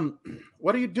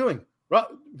 what are you doing?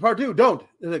 Pardue, don't.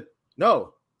 He's like,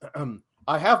 no,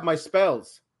 I have my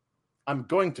spells. I'm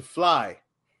going to fly.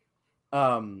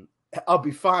 I'll be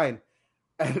fine.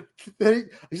 And then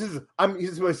he says, this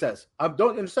is what he says. I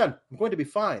don't understand. I'm going to be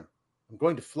fine. I'm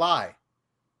going to fly.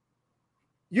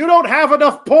 You don't have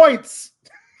enough points.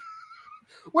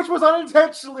 Which was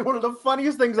unintentionally one of the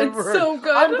funniest things I've ever heard. So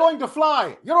good. I'm going to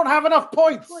fly. You don't have enough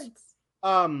points.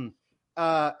 And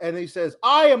he says,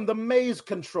 I am the maze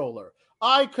controller.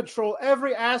 I control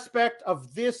every aspect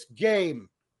of this game.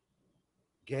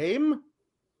 Game.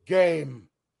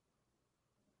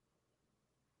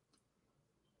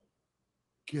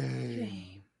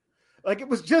 Like it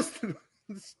was just some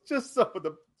of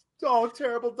the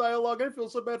terrible dialogue. I feel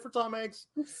so bad for Tom Hanks.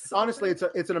 Honestly,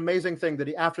 it's an amazing thing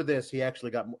that after this he actually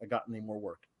got any more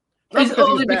work. It's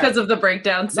only because of the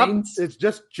breakdown scenes. It's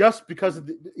just because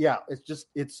of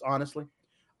it's honestly.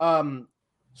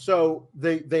 So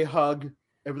they hug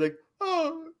everything.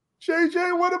 Oh,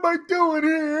 JJ, what am I doing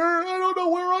here? I don't know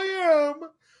where I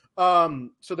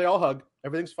am. So they all hug.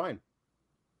 Everything's fine.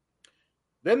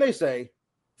 Then they say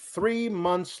 3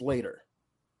 months later.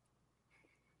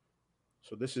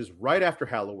 So this is right after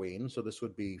Halloween. So this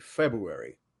would be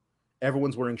February.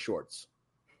 Everyone's wearing shorts.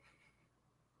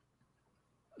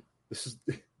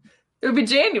 It would be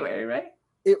January, right?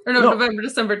 November,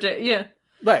 December, yeah.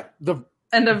 Right. The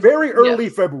end of very early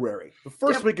February. The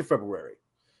first week of February.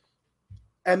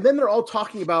 And then they're all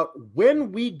talking about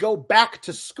when we go back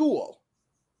to school.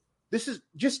 This is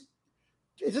just,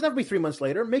 it doesn't have to be 3 months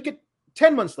later. Make it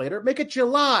 10 months later. Make it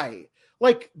July.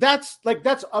 That's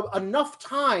enough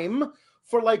time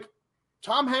for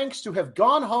Tom Hanks to have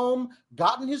gone home,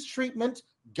 gotten his treatment,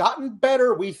 gotten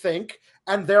better, we think.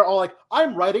 And they're all like,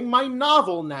 I'm writing my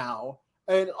novel now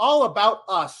and all about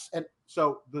us. And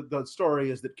so the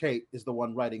story is that Kate is the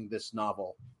one writing this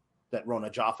novel that Rona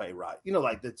Jaffe wrote.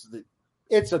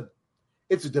 It's a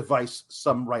device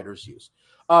some writers use.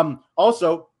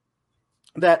 Also,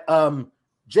 that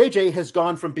JJ has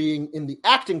gone from being in the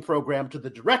acting program to the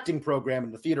directing program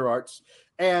in the theater arts,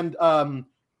 and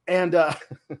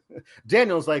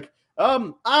Daniel's like,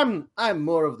 I'm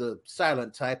more of the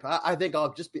silent type. I think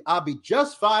I'll be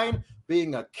just fine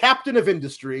being a captain of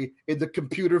industry in the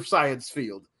computer science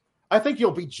field. I think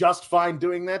you'll be just fine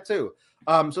doing that too.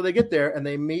 So they get there and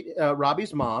they meet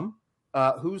Robbie's mom,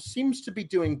 who seems to be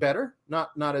doing better,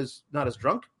 not as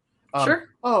drunk. Sure.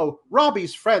 Oh,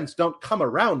 Robbie's friends don't come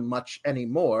around much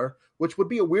anymore, which would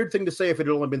be a weird thing to say if it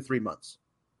had only been 3 months.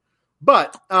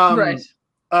 But right.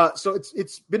 So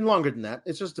it's been longer than that.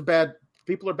 It's just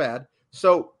people are bad.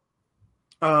 So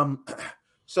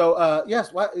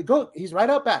yes, go. He's right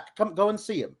out back. Go and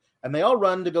see him. And they all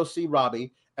run to go see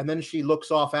Robbie. And then she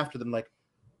looks off after them like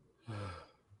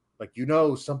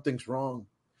something's wrong.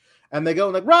 And they go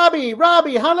like, Robbie,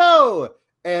 hello.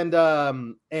 And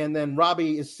then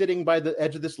Robbie is sitting by the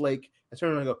edge of this lake and turn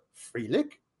around and go,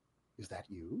 Freelik, is that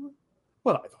you?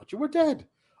 Well, I thought you were dead.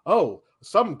 Oh,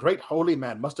 some great holy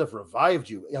man must have revived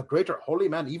you. A greater holy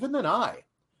man even than I.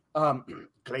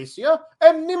 Glacia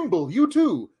and Nimble, you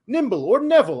too. Nimble or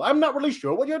Neville. I'm not really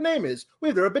sure what your name is.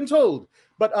 We've never been told.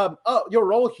 But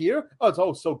you're all here? Oh,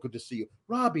 it's so good to see you.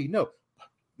 Robbie, no.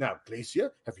 Now, Glacia,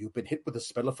 have you been hit with a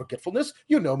spell of forgetfulness?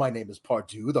 You know my name is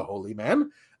Pardue, the holy man.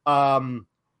 So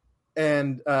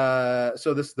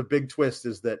the big twist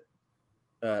is that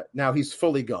now he's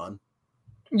fully gone.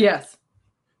 Yes.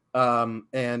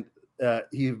 And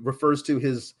he refers to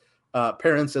his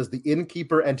parents as the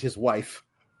innkeeper and his wife,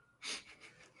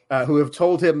 who have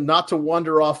told him not to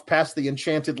wander off past the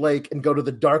enchanted lake and go to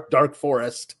the dark, dark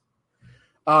forest.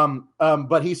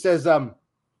 But he says,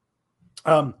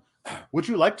 would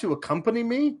you like to accompany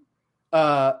me?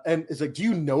 And it's like, do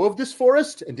you know of this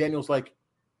forest? And Daniel's like,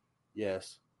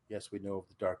 yes, we know of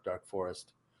the dark, dark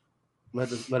forest.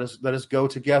 Let us go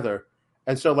together.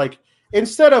 And so, like,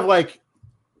 instead of like,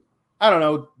 I don't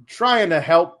know, trying to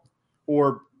help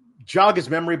or jog his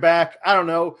memory back, I don't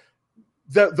know,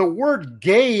 the word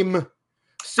game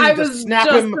seemed to snap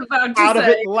him out of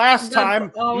it last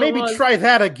time. Maybe try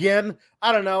that again.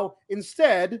 I don't know.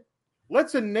 Instead,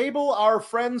 let's enable our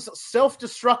friend's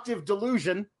self-destructive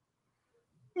delusion.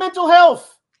 Mental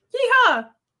health. Yeah.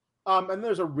 And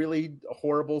there's a really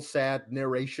horrible, sad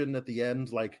narration at the end,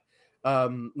 but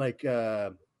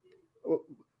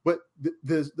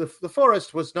the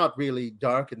forest was not really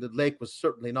dark, and the lake was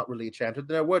certainly not really enchanted.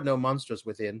 There were no monsters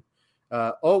within.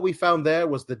 All we found there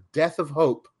was the death of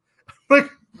hope. Like,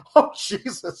 oh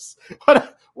Jesus!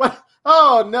 What?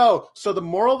 Oh no! So the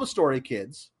moral of the story,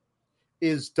 kids,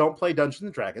 is don't play Dungeons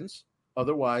and Dragons.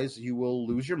 Otherwise, you will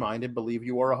lose your mind and believe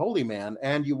you are a holy man,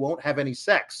 and you won't have any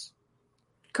sex.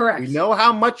 Correct. We know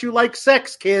how much you like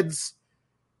sex, kids.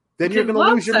 Then you're going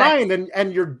to lose your mind,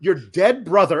 and your dead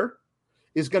brother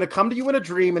is going to come to you in a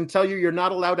dream and tell you you're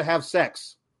not allowed to have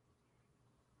sex.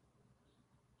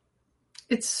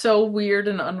 It's so weird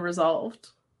and unresolved.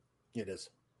 It is.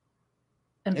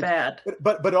 And bad.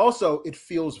 But also, it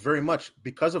feels very much,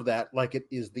 because of that, like it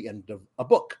is the end of a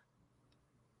book.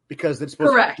 Because it's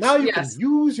supposed correct. Now you can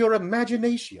use your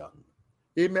imagination.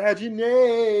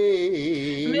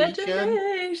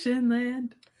 Imagination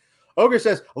land. Ogre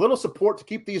says, a little support to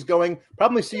keep these going.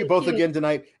 Probably see you both again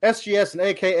tonight. SGS and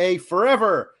AKA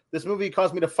forever. This movie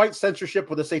caused me to fight censorship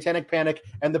with a satanic panic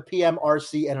and the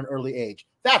PMRC at an early age.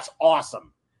 That's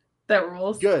awesome. That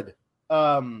rules. Good.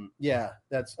 Yeah,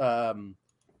 that's I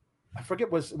forget,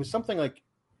 it was something like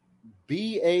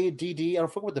BADD. I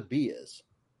don't forget what the B is.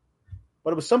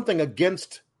 But it was something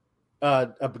against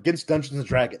Dungeons and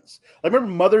Dragons. I remember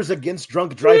Mothers Against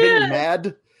Drunk Driving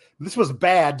Mad. This was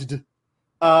bad.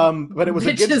 But it was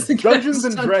against Dungeons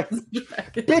and Dragons.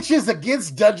 Bitches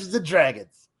against Dungeons and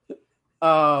Dragons.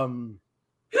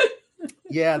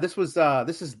 Yeah, this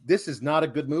is not a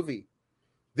good movie.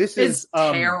 This is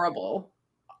terrible.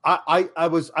 I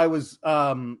was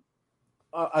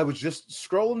just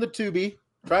scrolling the Tubi,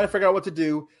 trying to figure out what to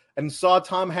do, and saw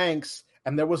Tom Hanks.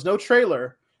 And there was no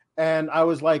trailer, and I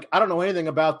was like, I don't know anything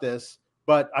about this,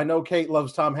 but I know Kate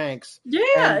loves Tom Hanks.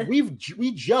 Yeah. And we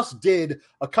just did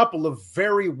a couple of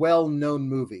very well-known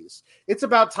movies. It's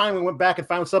about time we went back and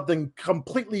found something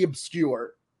completely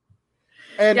obscure.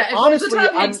 And yeah, if honestly, it's a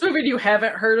Tom Hanks movie and you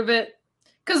haven't heard of it,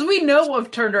 because we know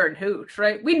of Turner and Hooch,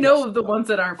 right? We know of the ones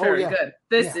that aren't very good.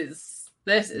 This is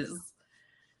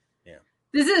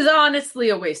honestly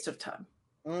a waste of time.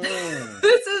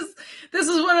 This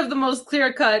is one of the most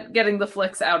clear cut getting the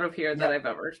flicks out of here that I've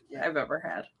ever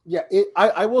had. Yeah,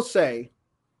 I will say,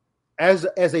 as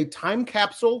a time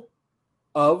capsule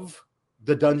of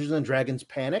the Dungeons and Dragons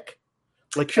panic,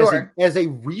 like as a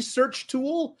research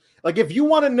tool, like if you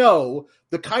want to know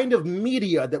the kind of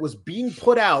media that was being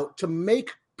put out to make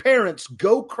parents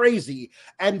go crazy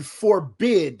and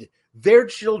forbid their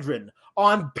children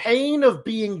on pain of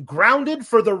being grounded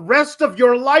for the rest of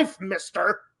your life,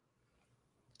 mister,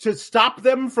 to stop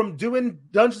them from doing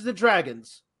Dungeons and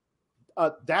Dragons.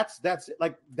 That's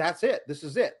it. This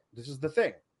is it. This is the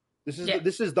thing.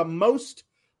 This is the most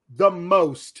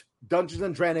Dungeons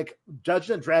and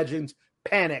Dragons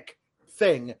panic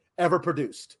thing ever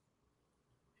produced.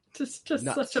 Just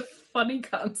such a funny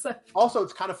concept. Also,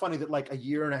 it's kind of funny that like a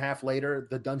year and a half later,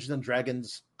 the Dungeons and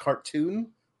Dragons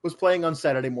cartoon was playing on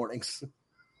Saturday mornings.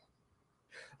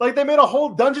 Like they made a whole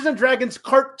Dungeons and Dragons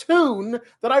cartoon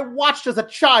that I watched as a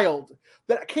child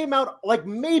that came out like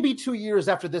maybe 2 years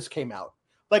after this came out.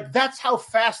 Like that's how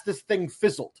fast this thing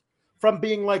fizzled. From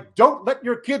being like, don't let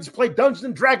your kids play Dungeons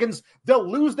and Dragons, they'll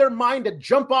lose their mind and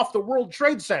jump off the World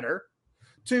Trade Center,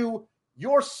 to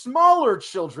your smaller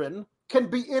children can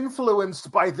be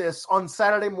influenced by this on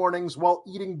Saturday mornings while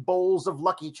eating bowls of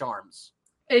Lucky Charms.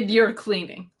 And you're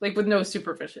cleaning, like with no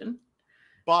supervision.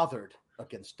 Bothered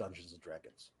against Dungeons and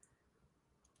Dragons.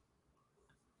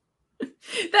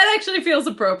 That actually feels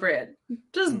appropriate.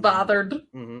 Just bothered.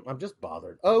 Mm-hmm. I'm just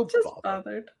bothered. Oh, just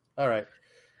bothered. All right.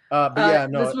 But yeah,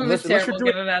 no. This movie's terrible.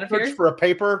 Get it out of here. For a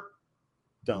paper,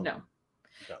 don't. No.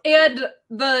 And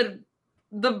the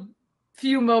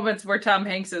few moments where Tom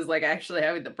Hanks is like actually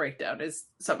having the breakdown is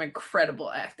some incredible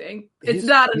acting. It's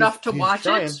not enough to watch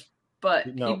it, but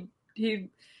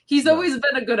he's always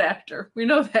been a good actor. We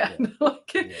know that.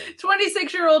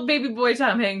 26-year-old baby boy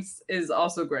Tom Hanks is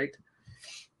also great.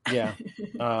 Yeah.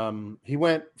 He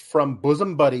went from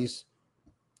bosom buddies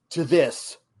to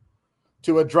this,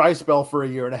 to a dry spell for a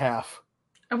year and a half.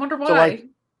 I wonder why. So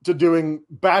to doing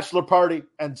Bachelor Party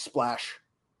and Splash.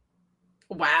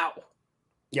 Wow.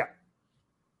 Yeah.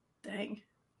 Dang.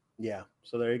 Yeah.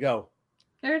 So there you go.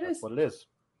 There it is. That's what it is.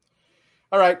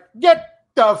 All right. Get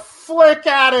the flick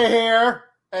out of here.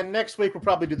 And next week we'll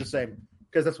probably do the same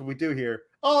because that's what we do here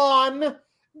on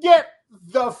Get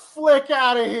the Flick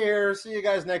Out of Here. See you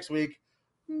guys next week.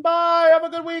 Bye. Have a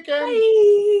good weekend.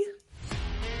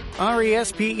 Bye.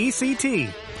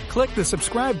 RESPECT. Click the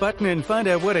subscribe button and find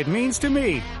out what it means to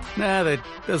me. Nah, that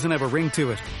doesn't have a ring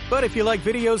to it. But if you like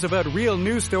videos about real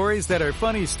news stories that are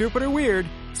funny, stupid, or weird,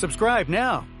 subscribe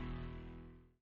now.